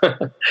fella,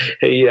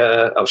 he,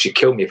 she'd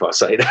kill me if I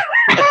say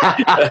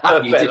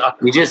that.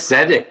 You just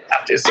said it.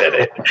 I just said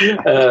it.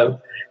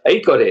 He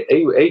got it.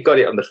 He got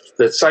it on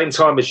the same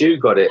time as you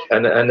got it,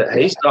 and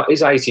he's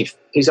 85,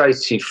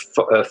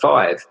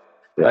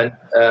 and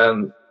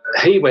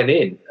he went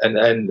in,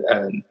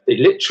 and he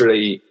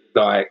literally,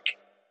 like,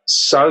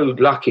 so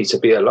lucky to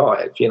be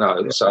alive, you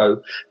know.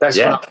 So that's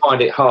when I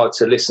find it hard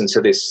to listen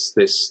to this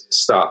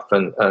stuff,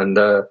 and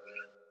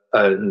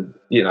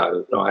you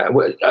know, like,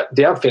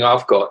 the other thing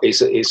I've got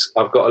is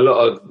I've got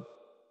a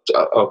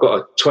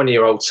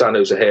 20-year-old son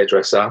who's a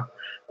hairdresser.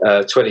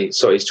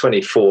 He's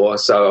 24.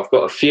 So I've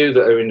got a few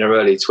that are in their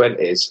early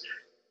 20s.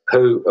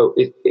 Who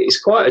it's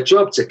quite a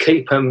job to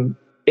keep them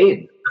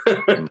in,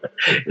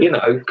 you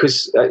know,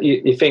 because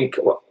you think,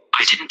 well,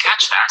 I didn't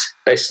catch that.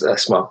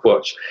 That's my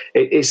watch.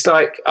 It's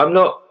like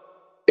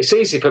it's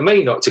easy for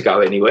me not to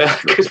go anywhere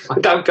because I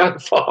don't go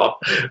far,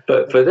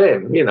 but for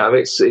them, you know,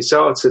 it's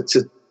hard to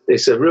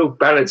it's a real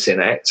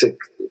balancing act to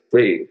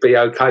be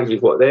okay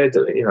with what they're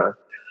doing, you know.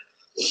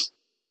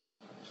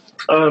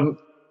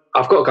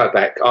 I've got to go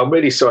back. I'm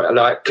really sorry,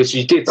 like, because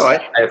you did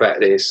say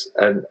about this,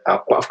 and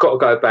I've got to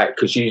go back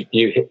because you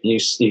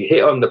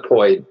hit on the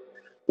point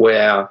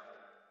where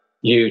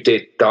you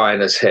did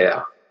Diana's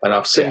hair, and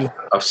I've seen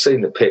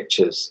the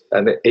pictures,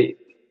 and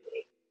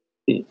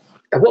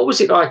what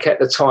was it like at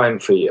the time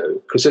for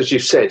you? Because as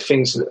you've said,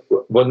 things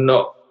were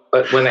not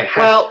when they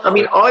had. Well, I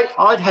mean,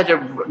 I'd had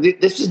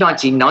this was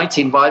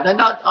 1919, by then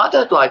I'd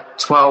had like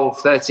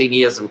 12, 13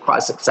 years of quite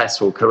a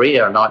successful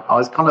career, and I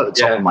was kind of at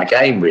the top of my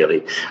game,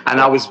 really. And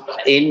I was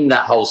in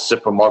that whole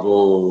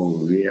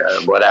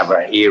supermodel,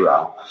 whatever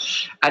era,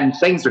 and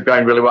things were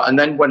going really well. And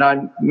then when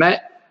I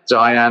met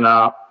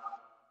Diana,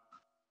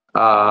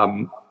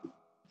 I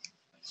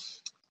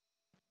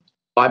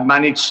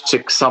managed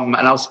to and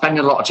I was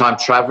spending a lot of time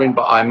traveling,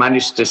 but I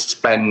managed to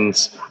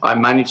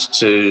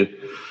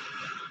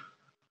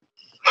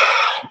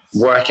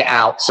work it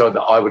out so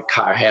that I would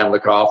cut her hair and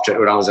look after it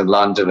when I was in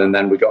London. And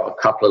then we got a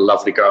couple of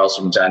lovely girls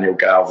from Daniel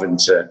Galvin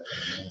to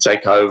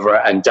take over,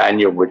 and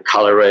Daniel would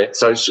colour it.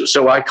 So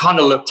I kind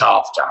of looked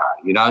after her,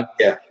 you know?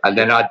 Yeah. And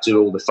then I'd do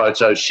all the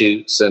photo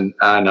shoots, and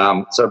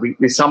so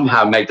we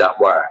somehow made that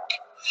work.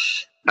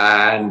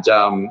 And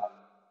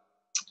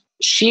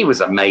she was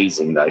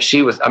amazing, though.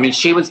 She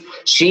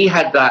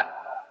had that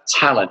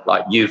talent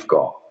like you've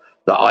got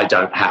that I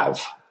don't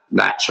have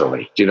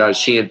naturally. You know,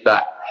 she had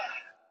that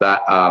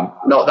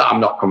not that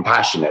I'm not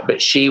compassionate,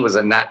 but she was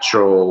a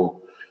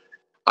natural.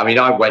 I mean,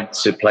 I went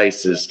to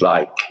places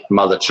like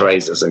Mother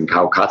Teresa's in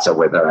Calcutta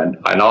with her, and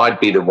I'd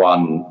be the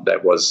one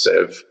that was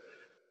sort of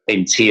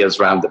in tears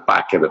round the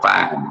back of the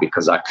van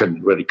because I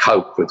couldn't really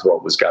cope with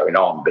what was going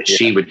on. But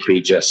she'd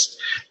be just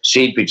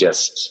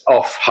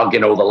off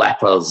hugging all the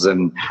lepers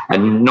and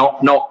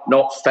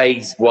not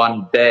phased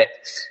one bit.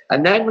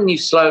 And then when you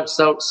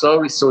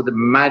slowly saw the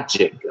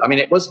magic, I mean,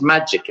 it was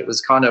magic. It was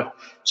kind of,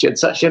 she had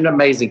such an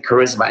amazing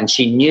charisma, and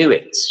she knew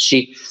it.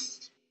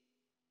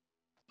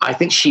 I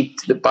think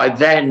by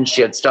then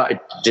she had started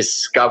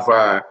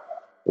to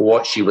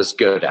what she was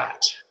good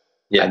at.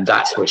 Yeah, and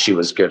that's what she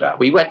was good at.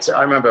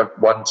 I remember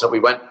once we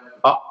went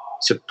up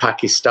to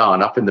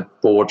Pakistan, up in the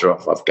border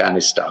of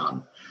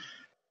Afghanistan.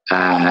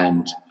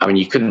 And I mean,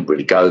 you couldn't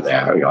really go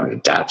there. You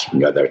know, Dad, you can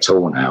go there at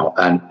all now.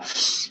 And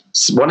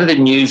one of the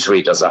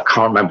newsreaders, I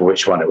can't remember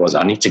which one it was.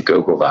 I need to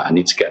Google that. I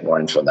need to get more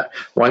info on that.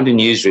 One of the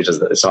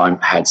newsreaders at the time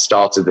had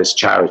started this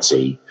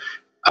charity.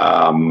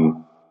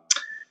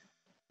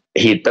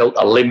 He had built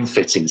a limb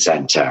fitting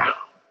centre.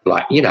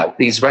 Like, you know,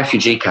 these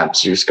refugee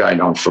camps just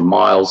going on for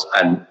miles,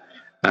 and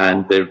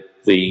the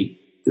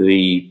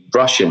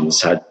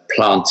Russians had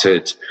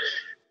planted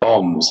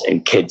bombs in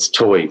kids'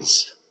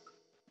 toys,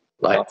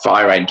 like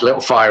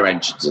little fire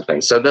engines and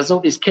things. So there's all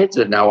these kids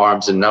with no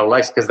arms and no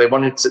legs because they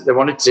wanted to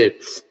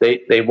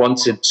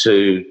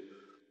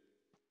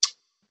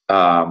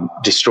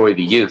destroy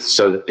the youth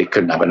so that they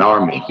couldn't have an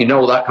army. You know,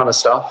 all that kind of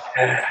stuff.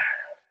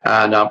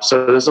 And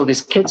so there's all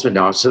these kids with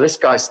no arms. So this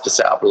guy's to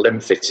set up a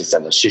limb fitting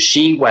centre. So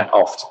she went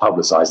off to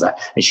publicise that,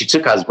 and she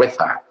took us with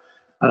her.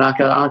 And I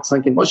was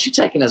thinking, what's she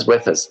taking us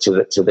with us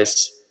to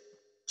this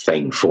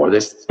thing for?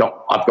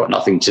 I've got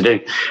nothing to do.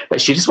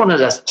 But she just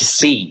wanted us to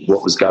see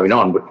what was going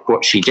on with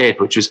what she did,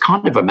 which was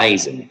kind of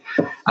amazing.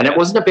 And it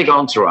wasn't a big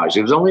entourage.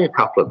 It was only a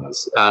couple of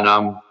us. And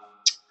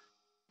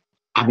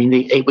I mean,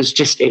 it was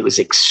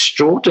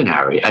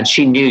extraordinary. And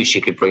she knew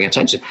she could bring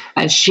attention.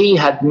 And she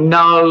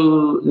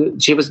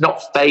was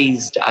not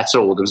phased at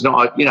all. There was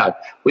not, you know,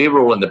 we were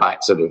all in the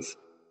back sort of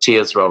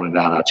tears rolling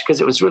down our, because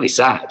it was really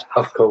sad.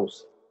 Of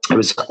course. It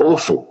was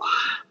awful,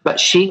 but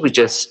she was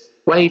just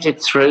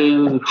waded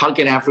through,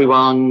 hugging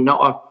everyone,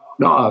 not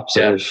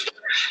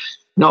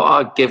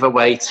a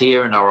giveaway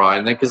tear in her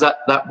eye, because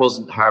that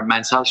wasn't her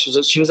mentality.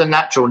 She was a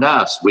natural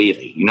nurse,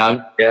 really, you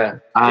know. Yeah.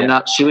 And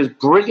she was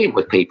brilliant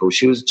with people.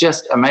 She was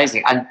just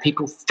amazing, and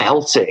people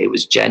felt it. It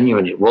was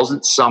genuine. It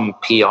wasn't some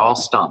PR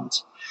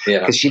stunt.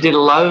 Because she did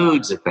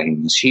loads of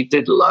things. She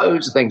did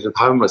loads of things with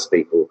homeless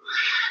people.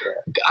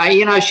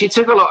 You know, she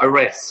took a lot of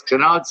risks.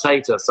 And I'd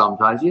say to her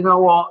sometimes, you know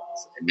what?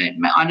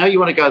 I know you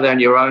want to go there on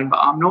your own, but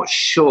I'm not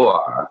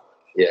sure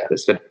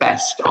it's the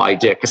best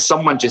idea. Because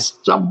some one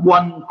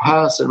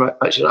person,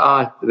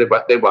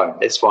 they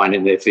won't. It's fine.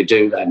 And if you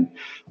do, then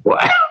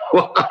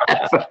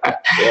whatever.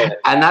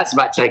 And that's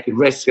about taking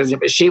risks.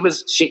 But she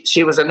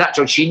was a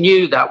natural. She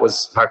knew that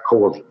was her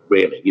calling,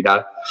 really, you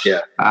know?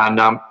 Yeah. And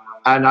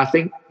I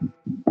think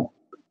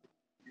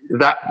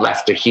that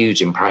left a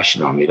huge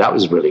impression on me. That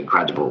was really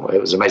incredible.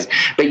 It was amazing.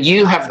 But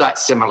you have that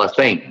similar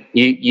thing.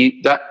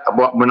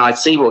 When I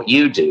see what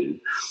you do,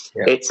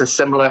 it's a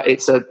similar,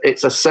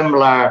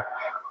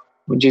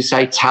 would you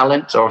say,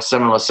 talent or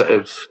similar sort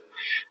of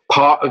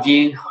part of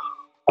you?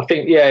 I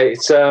think,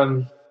 it's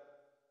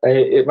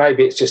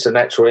maybe it's just a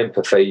natural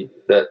empathy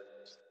that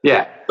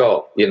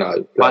got, you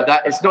know. But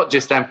that it's not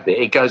just empathy;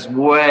 it goes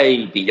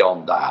way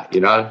beyond that,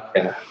 you know.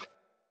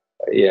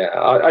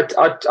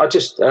 I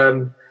just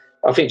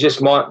I think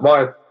just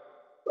my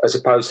as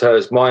opposed to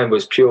hers, mine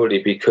was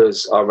purely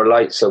because I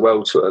relate so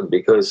well to them,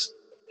 because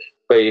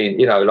being,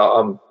 you know,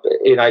 like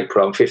in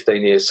April I'm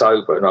 15 years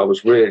sober, and I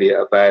was really at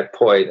a bad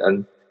point.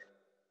 And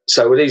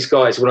so with these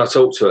guys, when I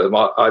talk to them,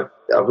 I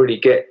really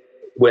get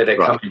where they're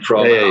coming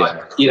from.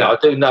 You know, I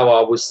do know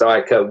I was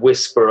like a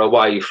whisper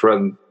away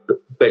from,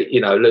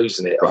 you know,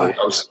 losing it. Right.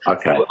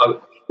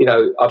 You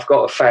know, I've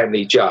got a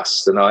family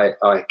just, and I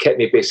kept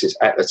my business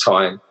at the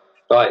time.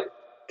 Like,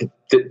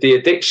 the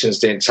addictions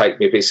didn't take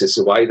my business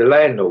away. The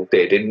landlord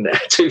did in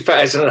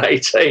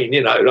 2018,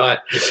 you know, like,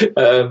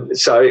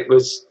 so it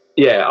was,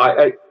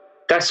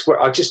 that's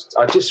where I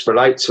just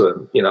relate to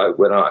them, you know,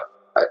 when I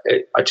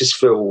just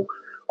feel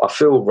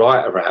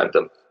right around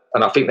them.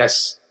 And I think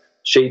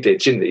she did,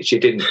 didn't she?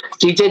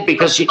 She did,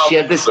 because she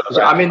had this,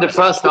 I mean, the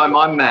first time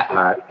I met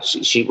her,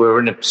 we were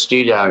in a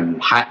studio in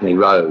Hackney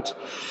Road,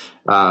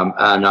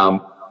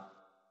 and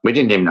we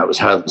didn't even know it was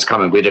her that was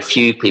coming. We had a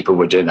few people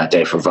were doing that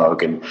day for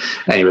Vogue, and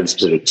anyway, this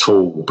sort of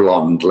tall,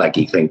 blonde,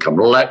 leggy thing come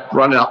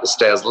running up the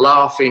stairs,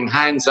 laughing,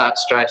 hands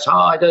outstretched,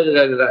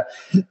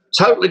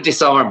 totally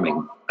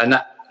disarming. And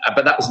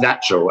but that was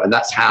natural, and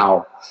that's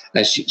how.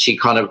 And she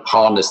kind of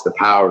harnessed the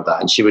power of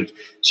that, and she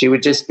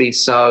would just be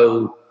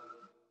so.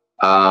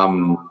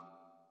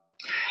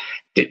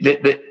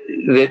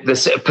 The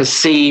sort of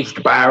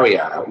perceived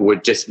barrier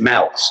would just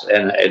melt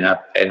in a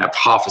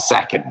half a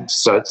second.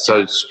 So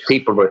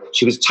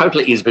she was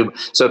totally easy.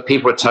 So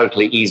people were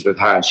totally easy with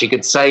her, and she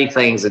could say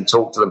things and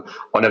talk to them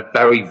on a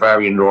very,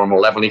 very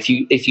normal level. And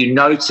if you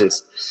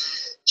notice,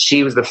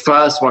 she was the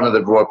first one of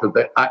the royal people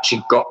that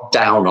actually got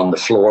down on the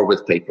floor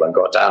with people and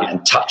got down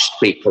and touched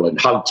people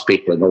and hugged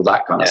people and all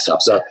that kind of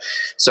stuff.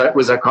 So it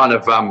was a kind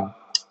of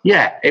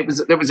it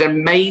was an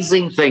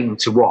amazing thing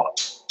to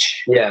watch.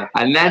 Yeah.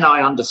 And then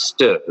I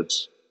understood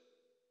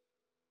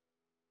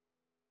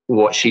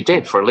what she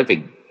did for a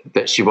living,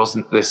 that she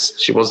wasn't this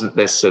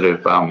sort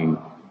of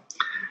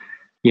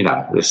you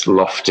know, this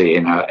lofty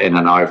in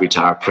an ivory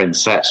tower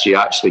princess. She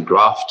actually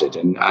grafted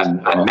and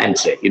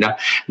meant it, you know.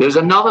 There's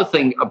another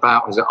thing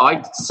about her.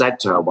 I said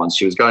to her once,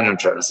 she was going on a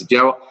trip, I said, you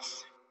know what,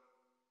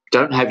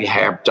 don't have your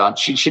hair done.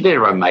 She did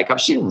her own makeup.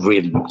 She didn't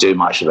really do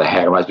much of her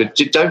hair, but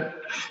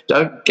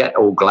don't get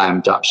all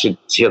glammed up.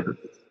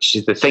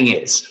 The thing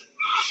is,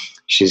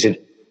 she said,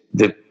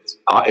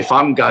 if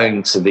I'm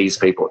going to these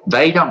people,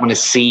 they don't want to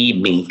see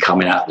me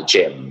coming out of the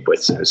gym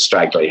with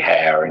straggly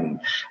hair and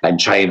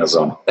trainers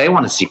on. They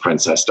want to see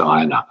Princess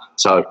Diana.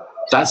 So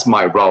that's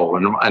my role,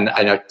 and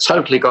I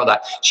totally got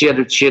that. She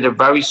had a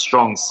very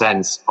strong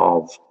sense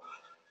of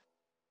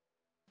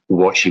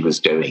what she was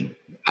doing,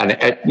 and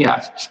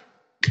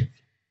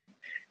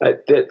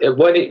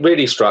when it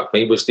really struck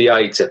me was the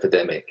AIDS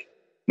epidemic.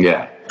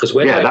 Yeah, because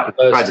when that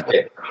first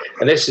hit,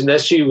 and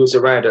unless you was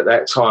around at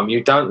that time,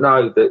 you don't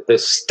know the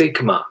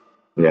stigma.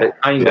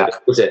 That came with it,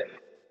 was it?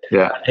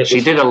 Yeah,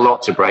 she did a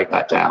lot to break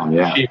that down.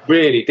 Yeah, she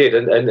really did,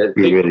 and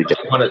people really did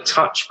want to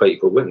touch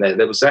people, wouldn't there?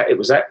 There was that. It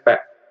was that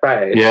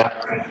bad.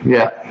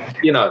 Yeah.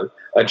 You know,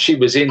 and she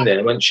was in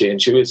there, wasn't she?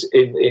 And she was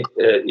in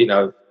you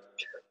know,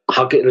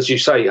 hugging, as you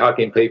say,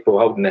 hugging people,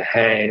 holding their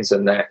hands,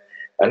 and that.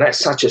 And that's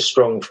such a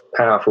strong,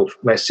 powerful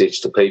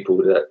message to people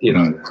that, you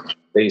know,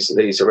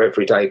 these are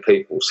everyday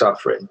people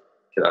suffering.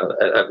 You know,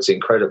 that was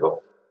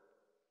incredible.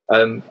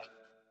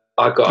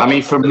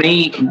 For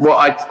me,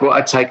 what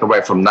I take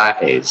away from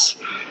that is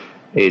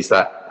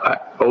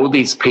that all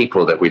these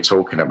people that we're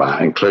talking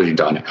about, including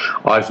Diana,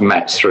 I've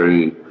met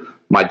through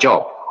my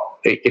job.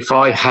 If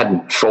I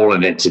hadn't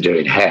fallen into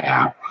doing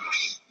hair,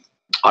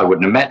 I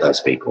wouldn't have met those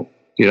people.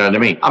 You know what I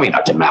mean?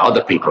 I didn't met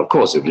other people, of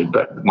course,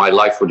 but my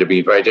life would have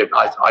been very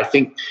different. I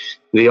think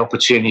the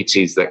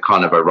opportunities that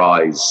kind of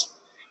arise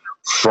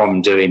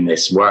from doing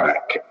this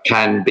work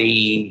can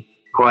be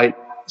quite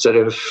sort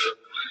of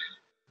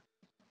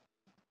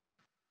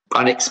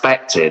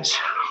unexpected,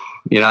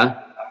 you know?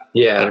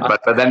 Yeah.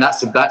 But then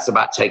that's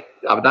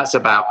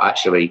about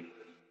actually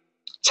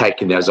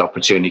taking those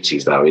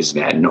opportunities, though, isn't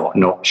it? And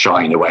not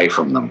shying away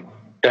from them.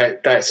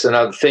 That's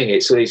another thing.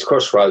 It's these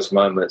crossroads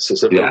moments.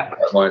 There's a bit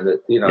of mine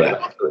that, you know,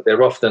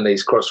 they're often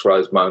these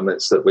crossroads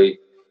moments that we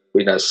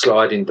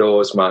sliding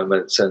doors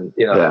moments, and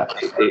you know,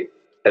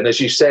 and as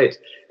you said,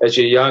 as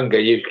you're younger,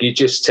 you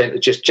just tend to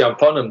just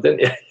jump on them, don't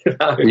you? You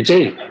know? You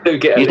do. You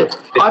get you do.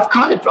 I've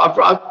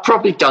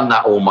probably done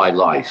that all my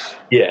life.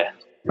 Yeah.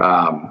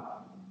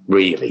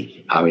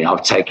 Really. I mean,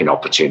 I've taken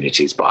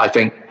opportunities, but I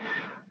think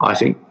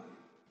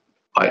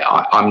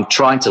I'm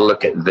trying to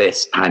look at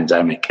this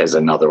pandemic as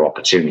another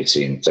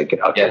opportunity and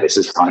thinking, okay, this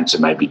is time to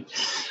maybe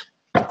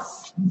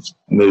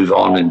move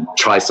on and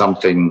try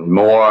something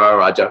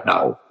more. I don't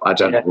know.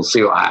 We'll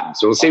see what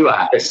happens.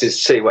 Let's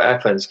just see what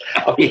happens.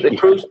 I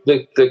think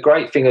the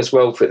great thing as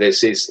well for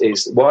this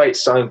is why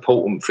it's so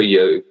important for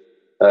you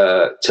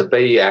to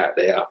be out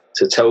there,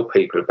 to tell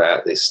people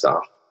about this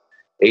stuff,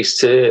 is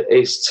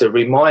to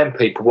remind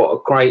people what a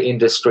great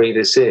industry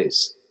this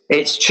is.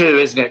 It's true,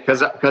 isn't it?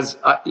 Because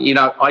you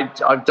know,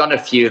 I've done a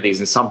few of these,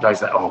 and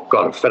sometimes oh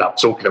God, I'm fed up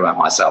talking about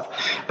myself.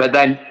 But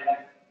then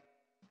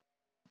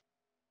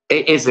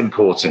it is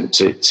important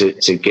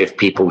to give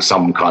people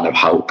some kind of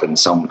hope and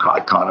some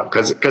kind of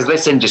because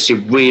this industry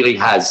really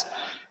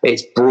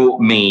it's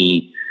brought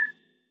me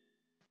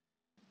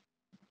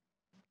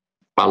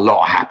a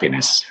lot of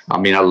happiness. I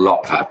mean, a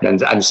lot of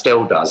happiness, and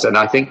still does. And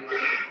I think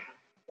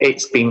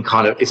it's been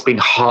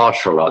hard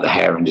for a lot of the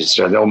hair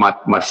industry. All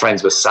my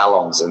friends with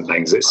salons and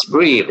things. It's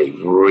really,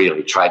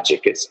 really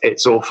tragic.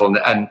 It's awful.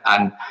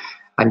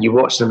 And you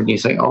watch them and you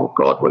think, oh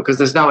God, because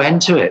there's no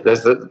end to it.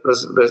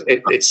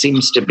 It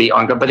seems to be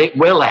ongoing, but it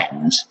will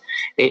end.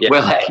 It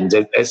will end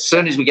as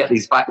soon as we get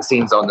these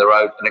vaccines on the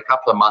road. In a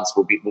couple of months,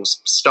 we'll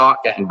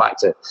start getting back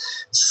to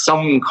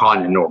some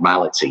kind of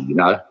normality. You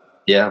know?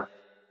 Yeah,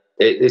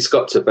 it's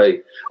got to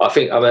be. I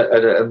think.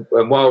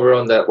 And while we're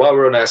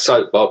on our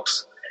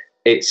soapbox,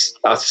 I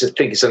just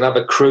think it's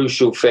another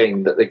crucial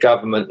thing that the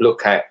government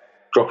look at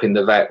dropping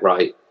the VAT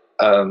rate.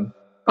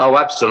 Oh,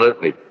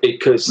 absolutely.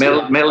 Because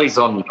Millie's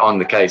on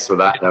the case with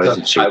that, though,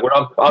 isn't she?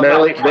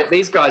 Millie,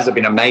 these guys have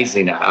been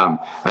amazing at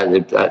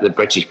the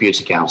British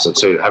Beauty Council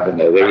too, haven't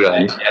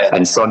they?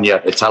 And Sonia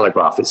at the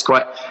Telegraph.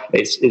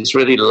 It's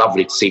really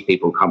lovely to see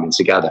people coming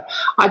together.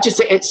 I just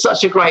think it's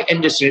such a great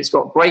industry. It's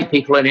got great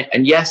people in it,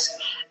 and yes,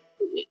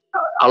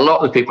 a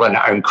lot of the people in it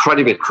are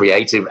incredibly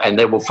creative, and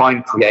they will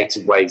find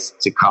creative ways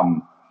to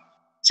come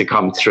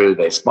through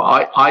this.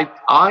 But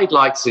I'd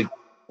like to.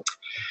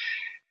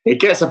 It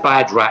gets a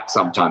bad rap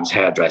sometimes,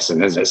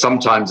 hairdressing, isn't it?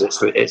 Sometimes it's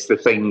the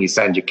thing you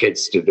send your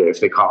kids to do if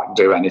they can't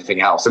do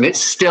anything else, and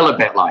it's still a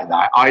bit like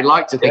that. I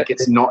like to think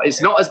it's not as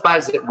bad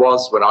as it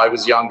was when I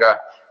was younger,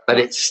 but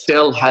it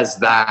still has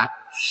that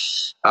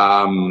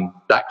kind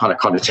of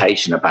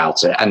connotation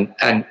about it,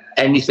 and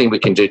anything we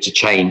can do to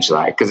change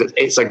that, because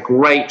it's a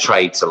great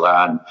trade to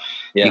learn.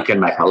 You can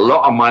make a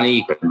lot of money,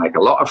 you can make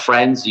a lot of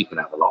friends, you can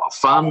have a lot of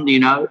fun, you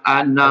know,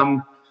 and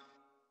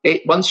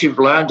once you've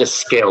learned a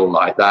skill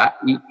like that,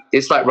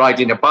 it's like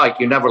riding a bike.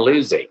 You never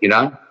lose it, you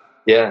know?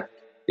 Yeah.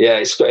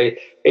 It's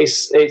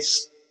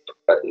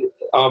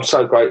I'm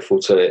so grateful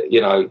to it, you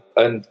know.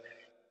 And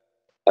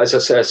as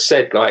I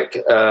said, like,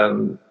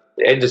 end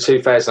of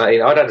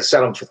 2018, I'd had a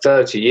salon for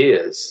 30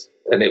 years.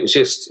 And it was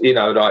just, you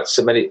know, like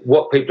so many,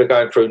 what people are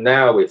going through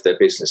now with their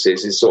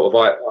businesses is sort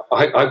of,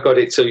 I got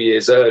it 2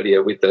 years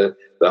earlier with the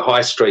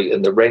high street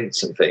and the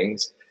rents and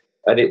things.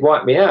 And it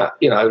wiped me out,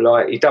 you know,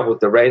 like he doubled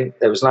the rent.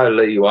 There was no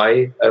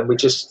leeway. And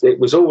it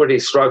was already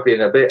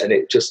struggling a bit, and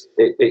it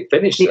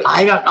finished. See,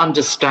 I don't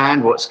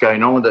understand what's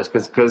going on with this,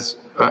 because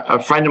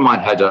a friend of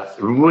mine had a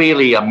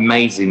really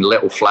amazing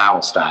little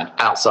flower stand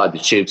outside the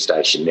tube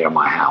station near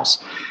my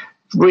house.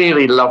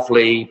 Really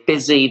lovely,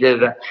 busy,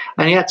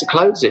 and he had to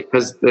close it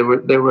because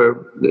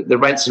the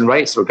rents and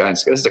rates were going.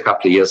 This is a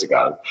couple of years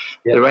ago.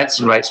 Yeah. The rents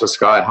and rates were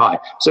sky high.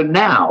 So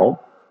now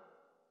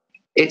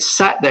it's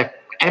sat there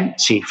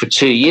empty for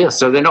 2 years,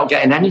 so they're not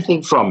getting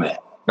anything from it.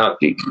 No,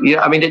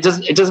 I mean, it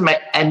doesn't make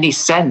any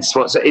sense.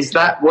 Is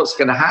that what's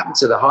going to happen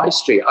to the high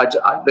street?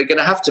 They're going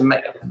to have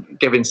to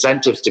give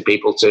incentives to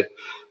people to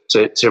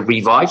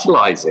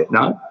revitalise it.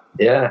 No,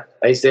 yeah,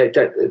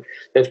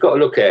 they've got to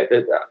look at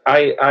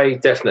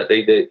it.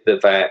 Definitely the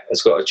VAT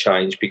has got to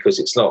change, because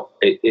it's not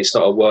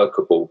a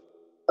workable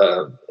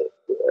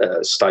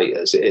state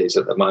as it is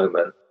at the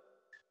moment.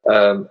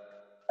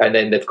 And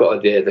then the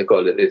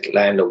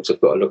landlords have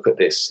got to look at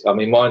this. I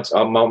mean, mine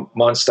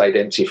stayed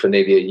empty for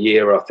nearly a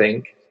year, I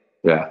think.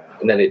 Yeah.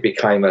 And then it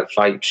became a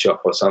vape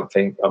shop or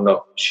something. I'm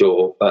not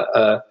sure,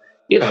 but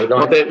you know,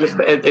 like,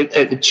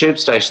 at the tube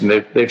station,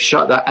 they've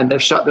shut that, and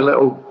they've shut the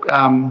little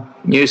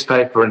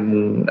newspaper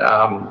and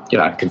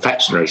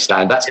confectionery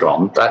stand. That's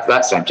gone.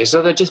 That's empty.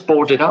 So they're just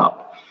boarded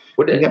up.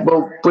 Wouldn't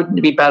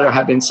it be better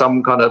having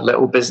some kind of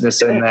little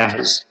business in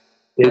there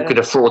who could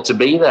afford to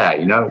be there,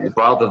 you know,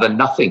 rather than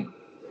nothing?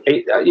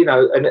 It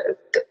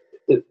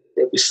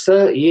was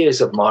 30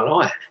 years of my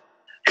life.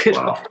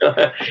 Wow.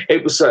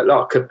 It was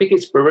like a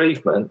biggest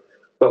bereavement.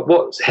 But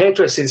what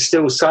hairdressing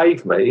still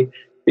saved me,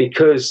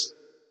 because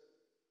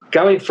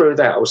going through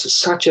that, I was at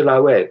such a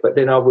low ebb. But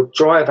then I would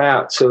drive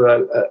out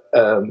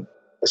to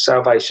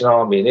Salvation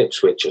Army in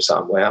Ipswich or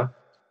somewhere.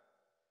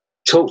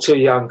 Talked to a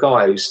young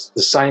guy who's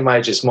the same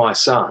age as my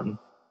son,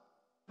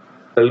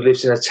 who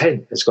lives in a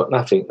tent, has got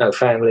nothing, no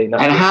family,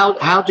 nothing. And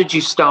how did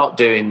you start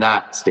doing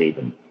that,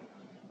 Stephen?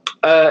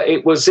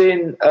 It was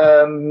in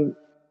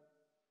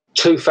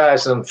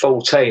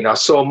 2014. I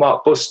saw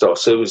Mark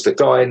Bustos, who was the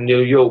guy in New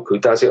York who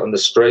does it on the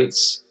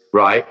streets.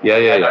 Right, yeah.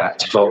 I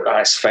thought,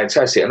 that's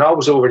fantastic. And I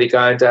was already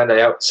going down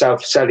the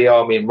South Sally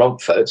Army in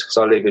Romford, because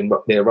I live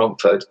near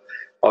Romford.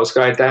 I was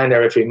going down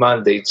there every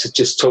Monday to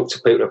just talk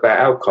to people about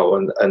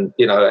alcohol and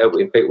you know,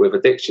 helping people with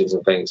addictions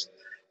and things.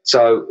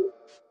 So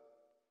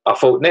I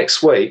thought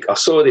next week, I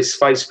saw this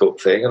Facebook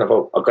thing and I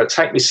thought, I've got to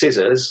take my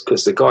scissors,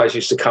 because the guys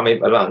used to come in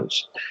for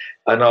lunch,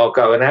 and I'll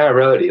go an hour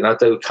early and I'll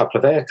do a couple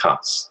of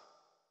haircuts.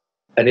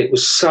 And it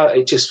was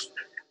I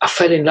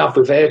fell in love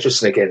with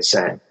hairdressing again,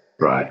 Sam.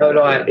 Right. You know,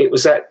 like, it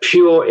was that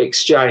pure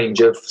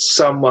exchange of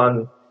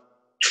someone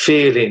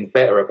feeling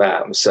better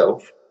about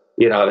himself.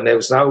 You know, and there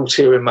was no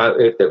ulterior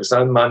motive, there was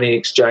no money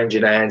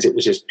exchanging hands. It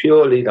was just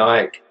purely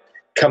like,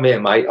 come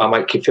here, mate, I'll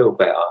make you feel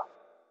better,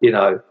 you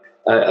know.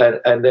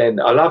 And then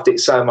I loved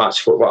it so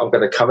much, for I'm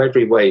going to come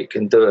every week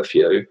and do a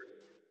few.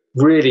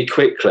 Really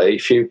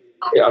quickly,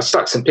 I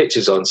stuck some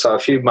pictures on, so a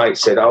few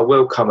mates said, I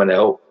will come and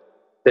help.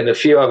 Then a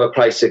few other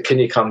places said, can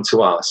you come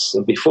to us?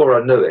 And before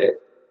I knew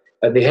it,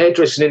 and the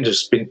hairdressing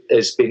industry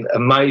has been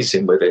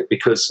amazing with it,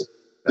 because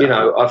you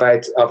know, I've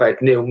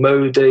had Neil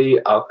Moody,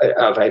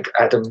 I've had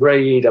Adam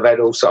Reed, I've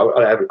had also,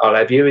 I'll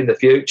have you in the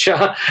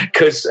future,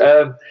 because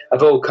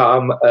I've all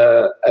come.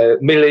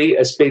 Millie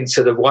has been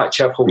to the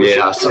Whitechapel.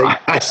 Yeah,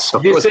 I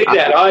saw you see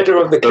that either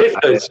on the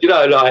Clippers, you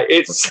know, like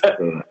it's,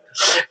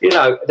 you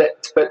know,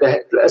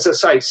 as I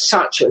say,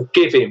 such a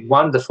giving,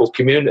 wonderful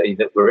community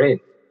that we're in,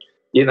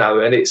 you know,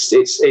 and it's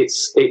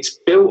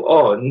built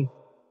on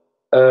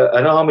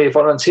an army of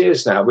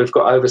volunteers now. We've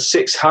got over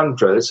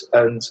 600,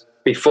 and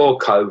before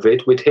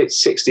COVID, we'd hit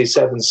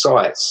 67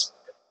 sites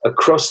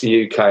across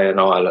the UK and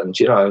Ireland,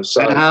 you know.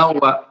 So, and how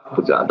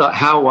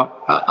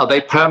are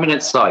they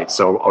permanent sites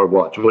or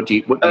what? What do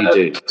you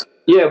do?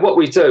 Yeah, what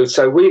we do,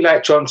 so we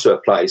latch onto a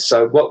place.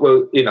 So what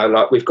we'll, you know,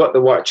 like we've got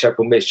the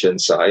Whitechapel mission,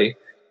 say,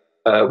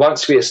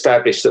 once we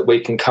establish that we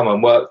can come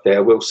and work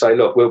there, we'll say,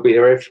 look, we'll be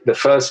here the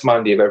first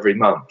Monday of every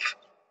month.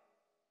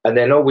 And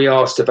then all we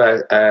asked of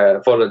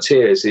our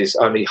volunteers is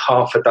only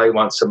half a day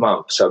once a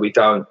month, so we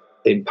don't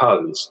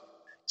impose.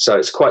 So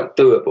it's quite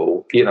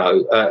doable, you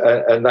know,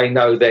 and they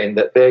know then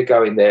that they're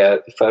going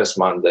there the first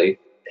Monday,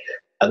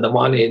 and the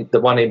one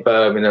in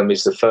Birmingham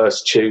is the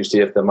first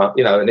Tuesday of the month,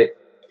 you know,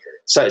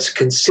 so it's a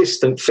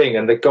consistent thing,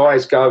 and the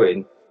guys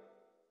going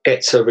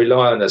get to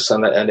rely on us,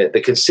 and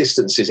the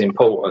consistency is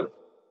important,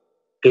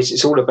 because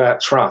it's all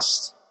about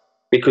trust.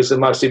 Because the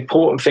most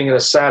important thing in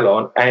a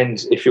salon,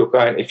 and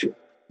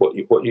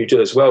what you do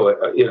as well,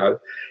 you know,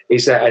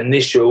 is that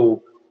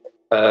initial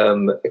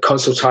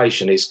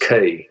consultation is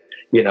key.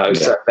 You know,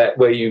 so that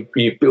where you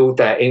build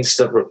that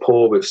instant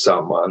rapport with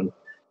someone,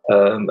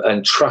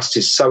 and trust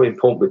is so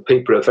important with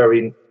people who are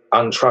very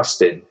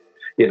untrusting,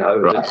 you know,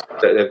 right.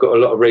 They've got a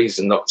lot of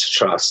reason not to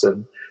trust.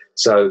 And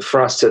so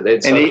for us to then...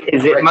 And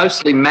is it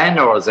mostly men,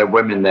 or is there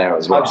women there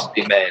as well?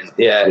 Mostly men,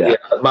 yeah,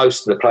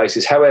 most of the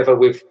places. However,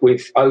 we've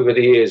over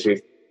the years,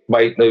 we've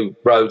made new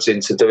roads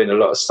into doing a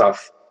lot of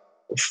stuff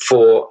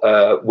for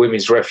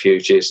women's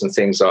refuges and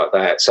things like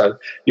that. So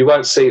you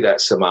won't see that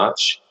so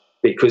much,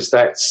 because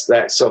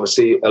that's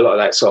obviously a lot of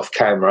that's off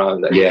camera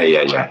and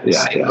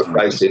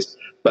places.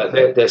 But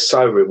they're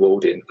so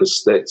rewarding,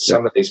 because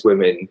some of these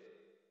women,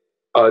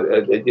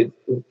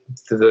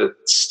 the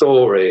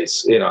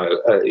stories, you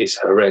know, is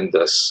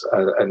horrendous,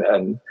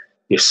 and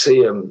you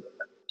see them.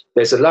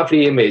 There's a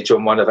lovely image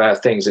on one of our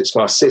things. It's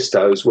my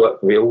sister who's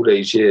worked with me all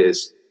these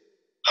years,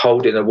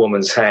 holding a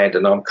woman's hand,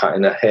 and I'm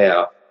cutting her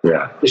hair.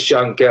 Yeah, this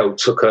young girl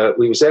took her.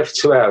 We was there for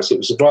 2 hours. It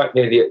was right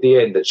nearly at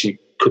the end that she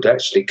could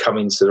actually come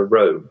into the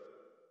room.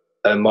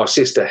 And my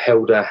sister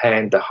held her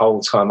hand the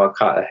whole time I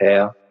cut her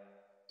hair.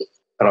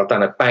 And I've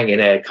done a banging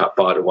haircut,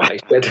 by the way.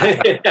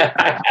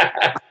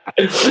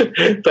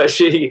 But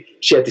she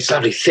had this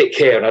lovely thick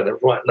hair and had a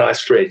right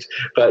nice fringe.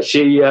 But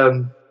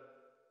and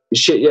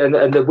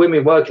the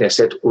women working there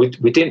said, we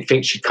didn't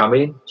think she'd come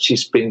in.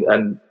 She's been,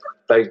 and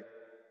they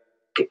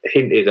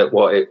hinted at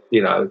what it,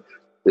 you know,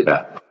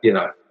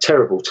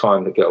 terrible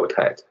time the girl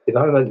had, you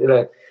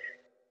know.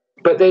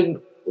 But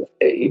then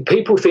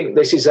people think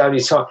this is the only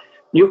time.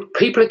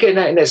 People are getting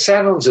that in their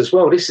salons as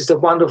well. This is the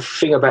wonderful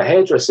thing about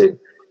hairdressing.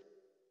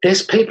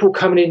 There's people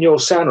coming in your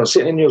salon,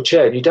 sitting in your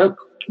chair, and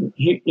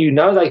you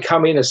know they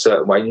come in a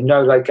certain way, you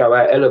know they go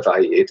out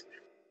elevated.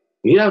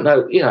 You don't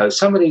know, you know,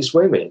 some of these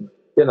women,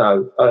 you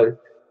know,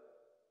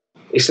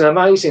 it's an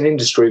amazing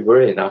industry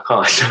we're in. I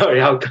can't, sorry.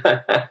 No,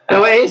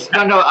 it is.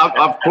 No,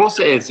 of course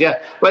it is,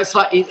 yeah. Well, it's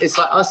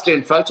like us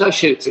doing photo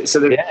shoots. It's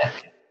sort of,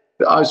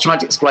 I was trying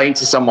to explain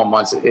to someone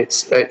once,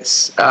 it's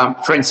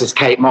for instance,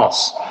 Kate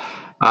Moss.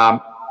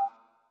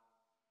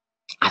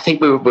 I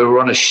think we were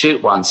on a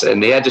shoot once,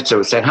 and the editor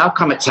was saying, how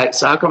come it's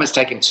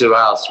taking 2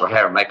 hours for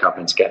hair and makeup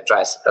and to get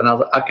dressed? And I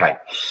was like, okay,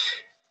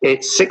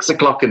 it's 6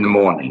 o'clock in the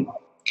morning.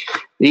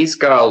 These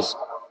girls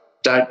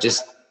don't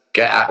just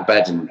get out of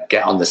bed and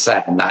get on the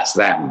set and that's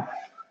them.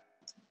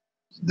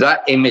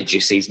 That image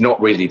you see is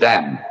not really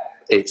them.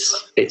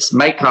 It's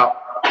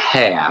makeup,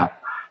 hair,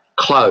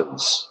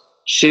 clothes,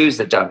 shoes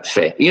that don't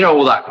fit, you know,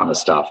 all that kind of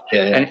stuff.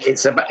 Yeah, yeah. And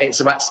it's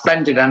about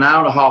spending an hour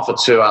and a half or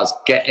 2 hours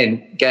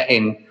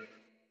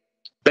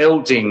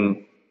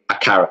building a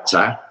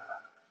character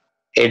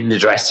in the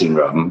dressing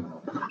room.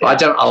 Yeah. I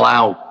don't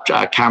allow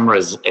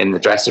cameras in the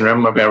dressing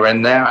room when we're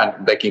in there,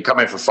 and they can come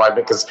in for 5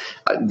 minutes, because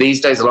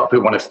these days a lot of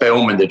people want to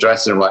film in the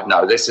dressing room. Like,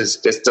 no, this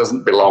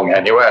doesn't belong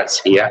anywhere.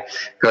 It's here,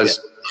 because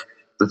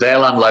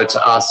they'll unload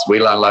to us,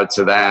 we'll unload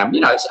to them.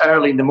 You know, it's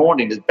early in the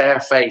morning, it's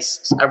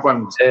barefaced,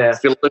 everyone's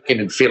looking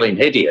and feeling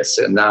hideous,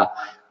 and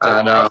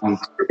trying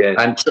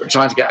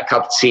to get a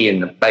cup of tea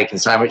and a bacon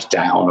sandwich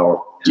down,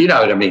 or, you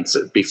know what I mean,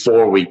 so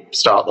before we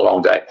start the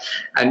long day.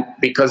 And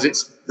because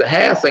the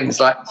hair thing is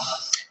like,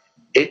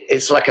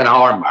 it's like an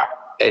armor.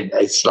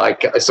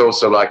 It's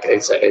also like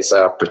it's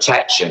a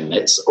protection.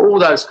 It's all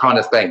those kind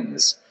of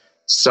things.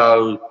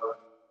 So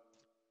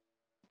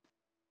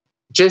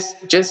just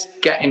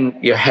getting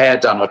your hair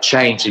done or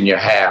changing your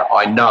hair,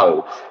 I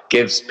know,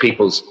 gives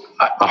people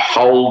a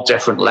whole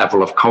different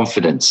level of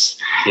confidence.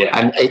 Yeah.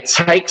 And it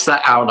takes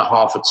that hour and a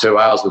half or 2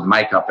 hours with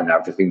makeup and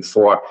everything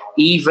for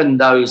even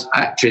those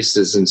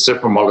actresses and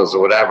supermodels or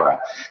whatever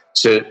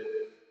to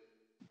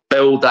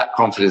build that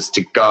confidence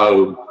to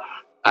go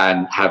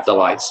and have the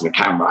lights and the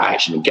camera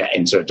action and get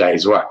into a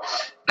day's work.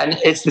 And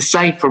it's the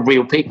same for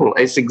real people.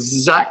 It's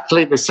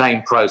exactly the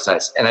same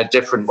process in a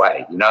different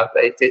way. You know,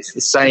 it's the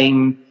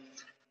same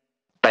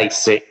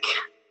basic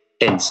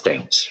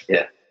instinct.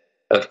 Yeah,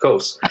 of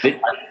course.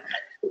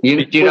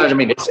 You know what I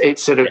mean?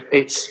 It's sort of,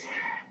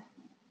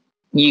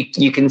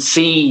 you can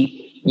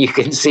see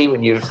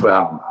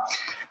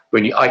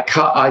when I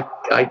cut.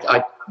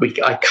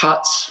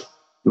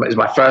 It was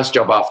my first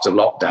job after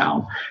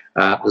lockdown.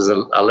 It was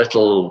a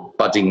little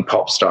budding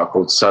pop star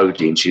called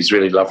Sodi, and she's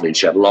really lovely.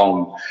 She had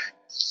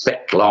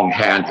thick, long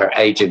hair, and her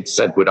agent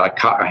said, would I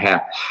cut her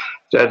hair?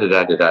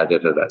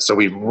 So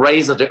we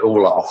razored it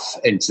all off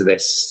into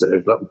this sort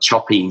of little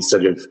choppy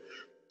sort of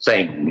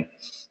thing.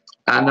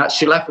 And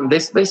she left me,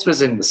 this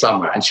was in the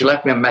summer, and she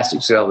left me a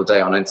message the other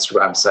day on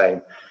Instagram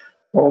saying,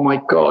 oh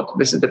my God,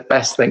 this is the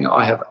best thing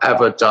I have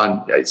ever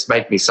done. It's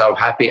made me so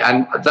happy.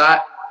 And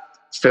that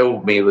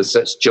filled me with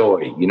such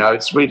joy. You know,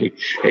 it's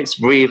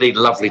really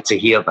lovely to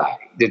hear that,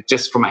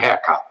 just from a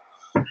haircut.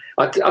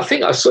 I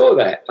think I saw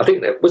that. I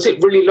think was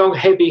it really long,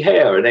 heavy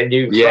hair, and then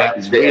you it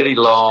was really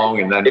long,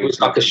 and then it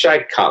was like a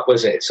shag cut,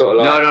 was it? Sort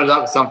of like no,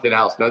 that was something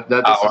else. No, this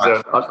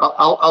is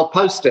I'll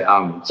post it.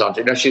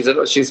 Sandra. No, she's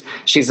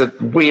a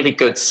really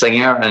good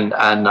singer, and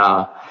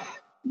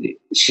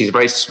she's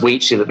very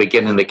sweet. She's at the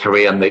beginning of the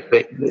career, and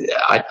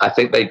I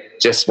think they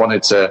just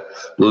wanted to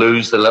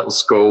lose the little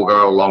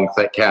schoolgirl long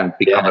thick hair and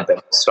become a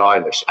bit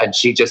stylish. And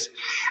she just,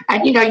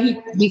 and you know,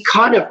 you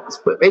kind of,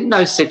 in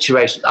those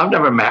situations, I've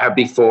never met her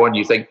before, and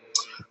you think,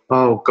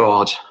 oh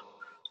God,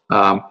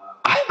 I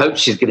hope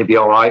she's going to be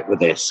all right with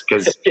this,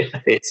 because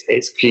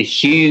it's a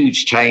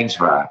huge change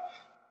for her.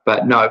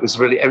 But no, it was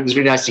really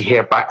nice to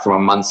hear back from her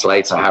months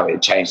later how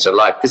it changed her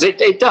life, because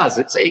it does.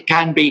 It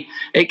can be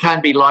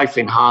life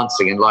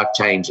enhancing and life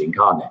changing,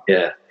 can't it?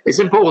 Yeah, it's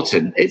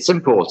important. It's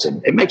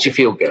important. It makes you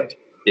feel good.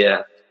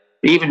 Yeah.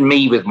 Even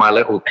me with my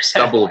little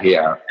stubble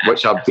here,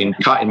 which I've been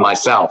cutting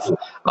myself,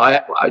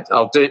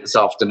 I'll do it this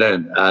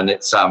afternoon, and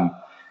it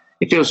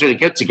feels really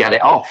good to get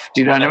it off.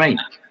 Do you know what I mean?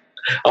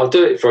 I'll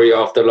do it for you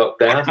after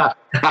lockdown.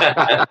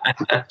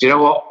 Do you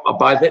know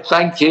what?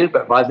 Thank you,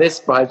 but by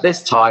this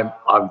time,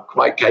 I'm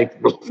quite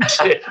capable of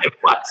doing it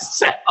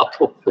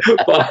myself.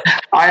 But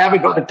I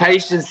haven't got the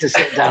patience to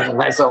sit down and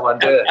let someone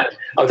do it.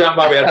 Oh, don't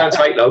worry, I don't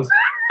take long.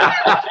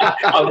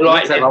 I'm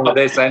lightning on with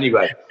this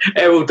anyway.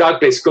 Errol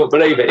Douglas couldn't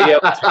believe it. He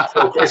helped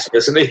before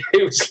Christmas, and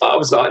I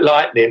was like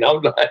lightning.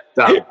 I'm like,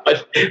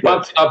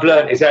 one thing I've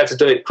learned is how to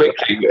do it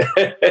quickly.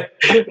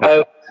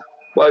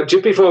 Well,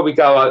 just before we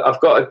go, I've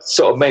got to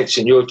sort of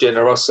mention your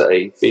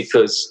generosity,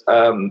 because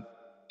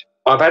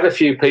I've had a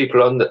few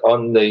people on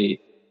the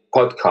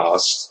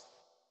podcast,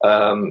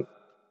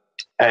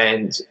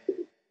 and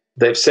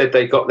they've said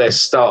they got their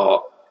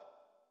start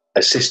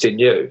assisting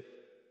you.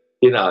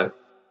 You know,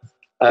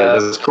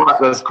 there's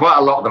quite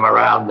a lot of them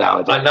around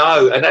now. I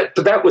know,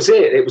 but that was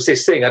it. It was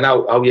this thing. I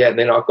know. Oh yeah, and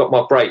then I got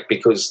my break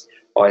because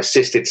I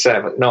assisted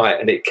Sam McKnight,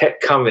 and it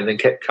kept coming,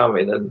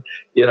 and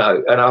you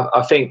know, and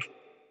I think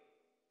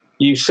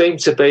you seem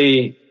to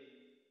be,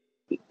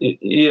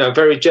 you know,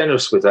 very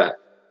generous with that.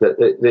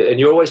 And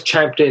you're always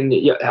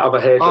championing other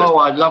hairdressers. Oh,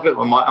 I love it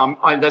when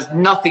there's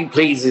nothing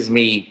pleases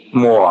me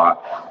more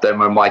than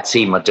when my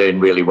team are doing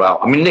really well.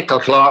 I mean, Nicola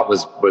Clark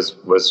was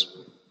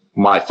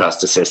my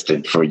first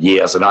assistant for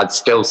years, and I'd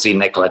still see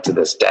Nicola to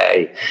this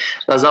day.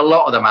 There's a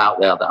lot of them out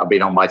there that have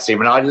been on my team,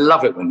 and I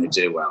love it when they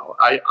do well.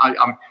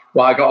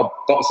 I got a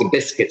box of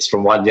biscuits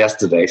from one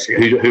yesterday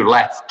who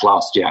left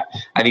last year,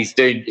 and he's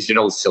doing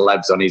all the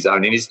celebs on his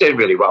own, and he's doing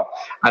really well.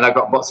 And I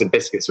got a box of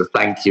biscuits with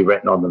thank you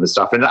written on them and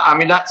stuff. And I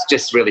mean, that's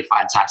just really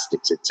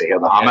fantastic to hear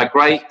that. I'm a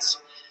great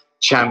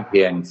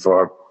champion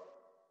for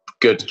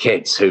good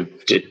kids to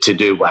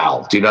do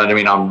well. Do you know what I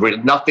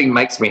mean? Nothing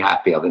makes me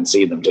happier than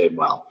seeing them doing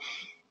well.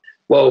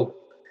 Well,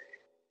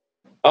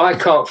 I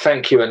can't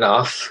thank you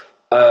enough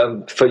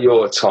for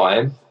your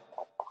time.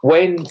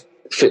 When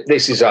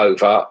this is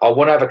over, I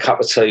want to have a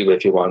cup of tea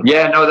with you one.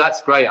 Yeah, no, that's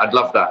great. I'd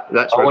love that.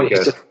 That's really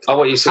good. I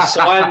want you to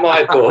sign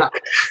my book.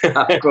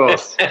 Of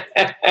course.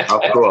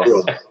 Of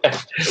course.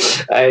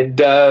 And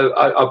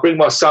I'll bring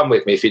my son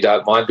with me if you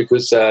don't mind,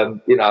 because,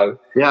 you know,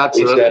 yeah,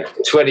 absolutely.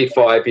 He's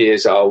 25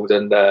 years old.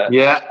 And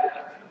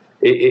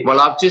well,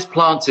 I've just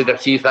planted a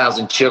few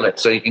thousand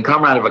tulips, so you can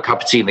come around and have a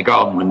cup of tea in the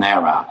garden when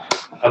they're out.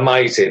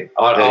 Amazing.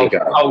 There you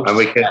go. And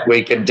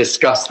we can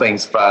discuss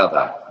things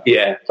further.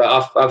 Yeah,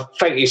 but I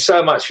thank you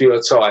so much for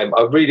your time.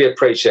 I really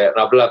appreciate it,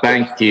 and I've loved it.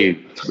 Thank you.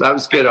 That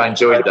was good. I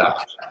enjoyed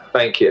that.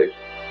 Thank you.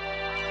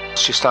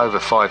 It's just over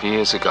 5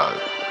 years ago,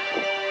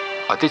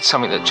 I did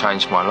something that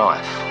changed my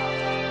life.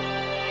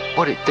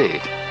 What it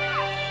did,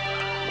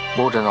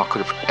 more than I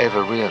could have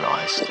ever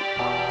realised,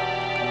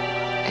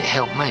 it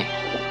helped me.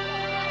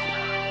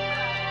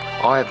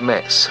 I have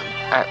met some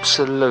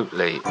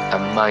absolutely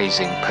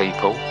amazing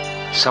people.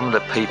 Some of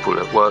the people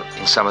that work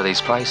in some of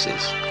these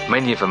places,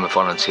 many of them are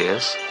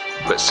volunteers,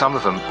 but some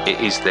of them, it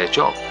is their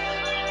job.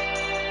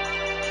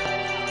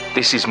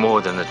 This is more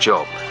than a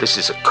job. This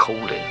is a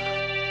calling.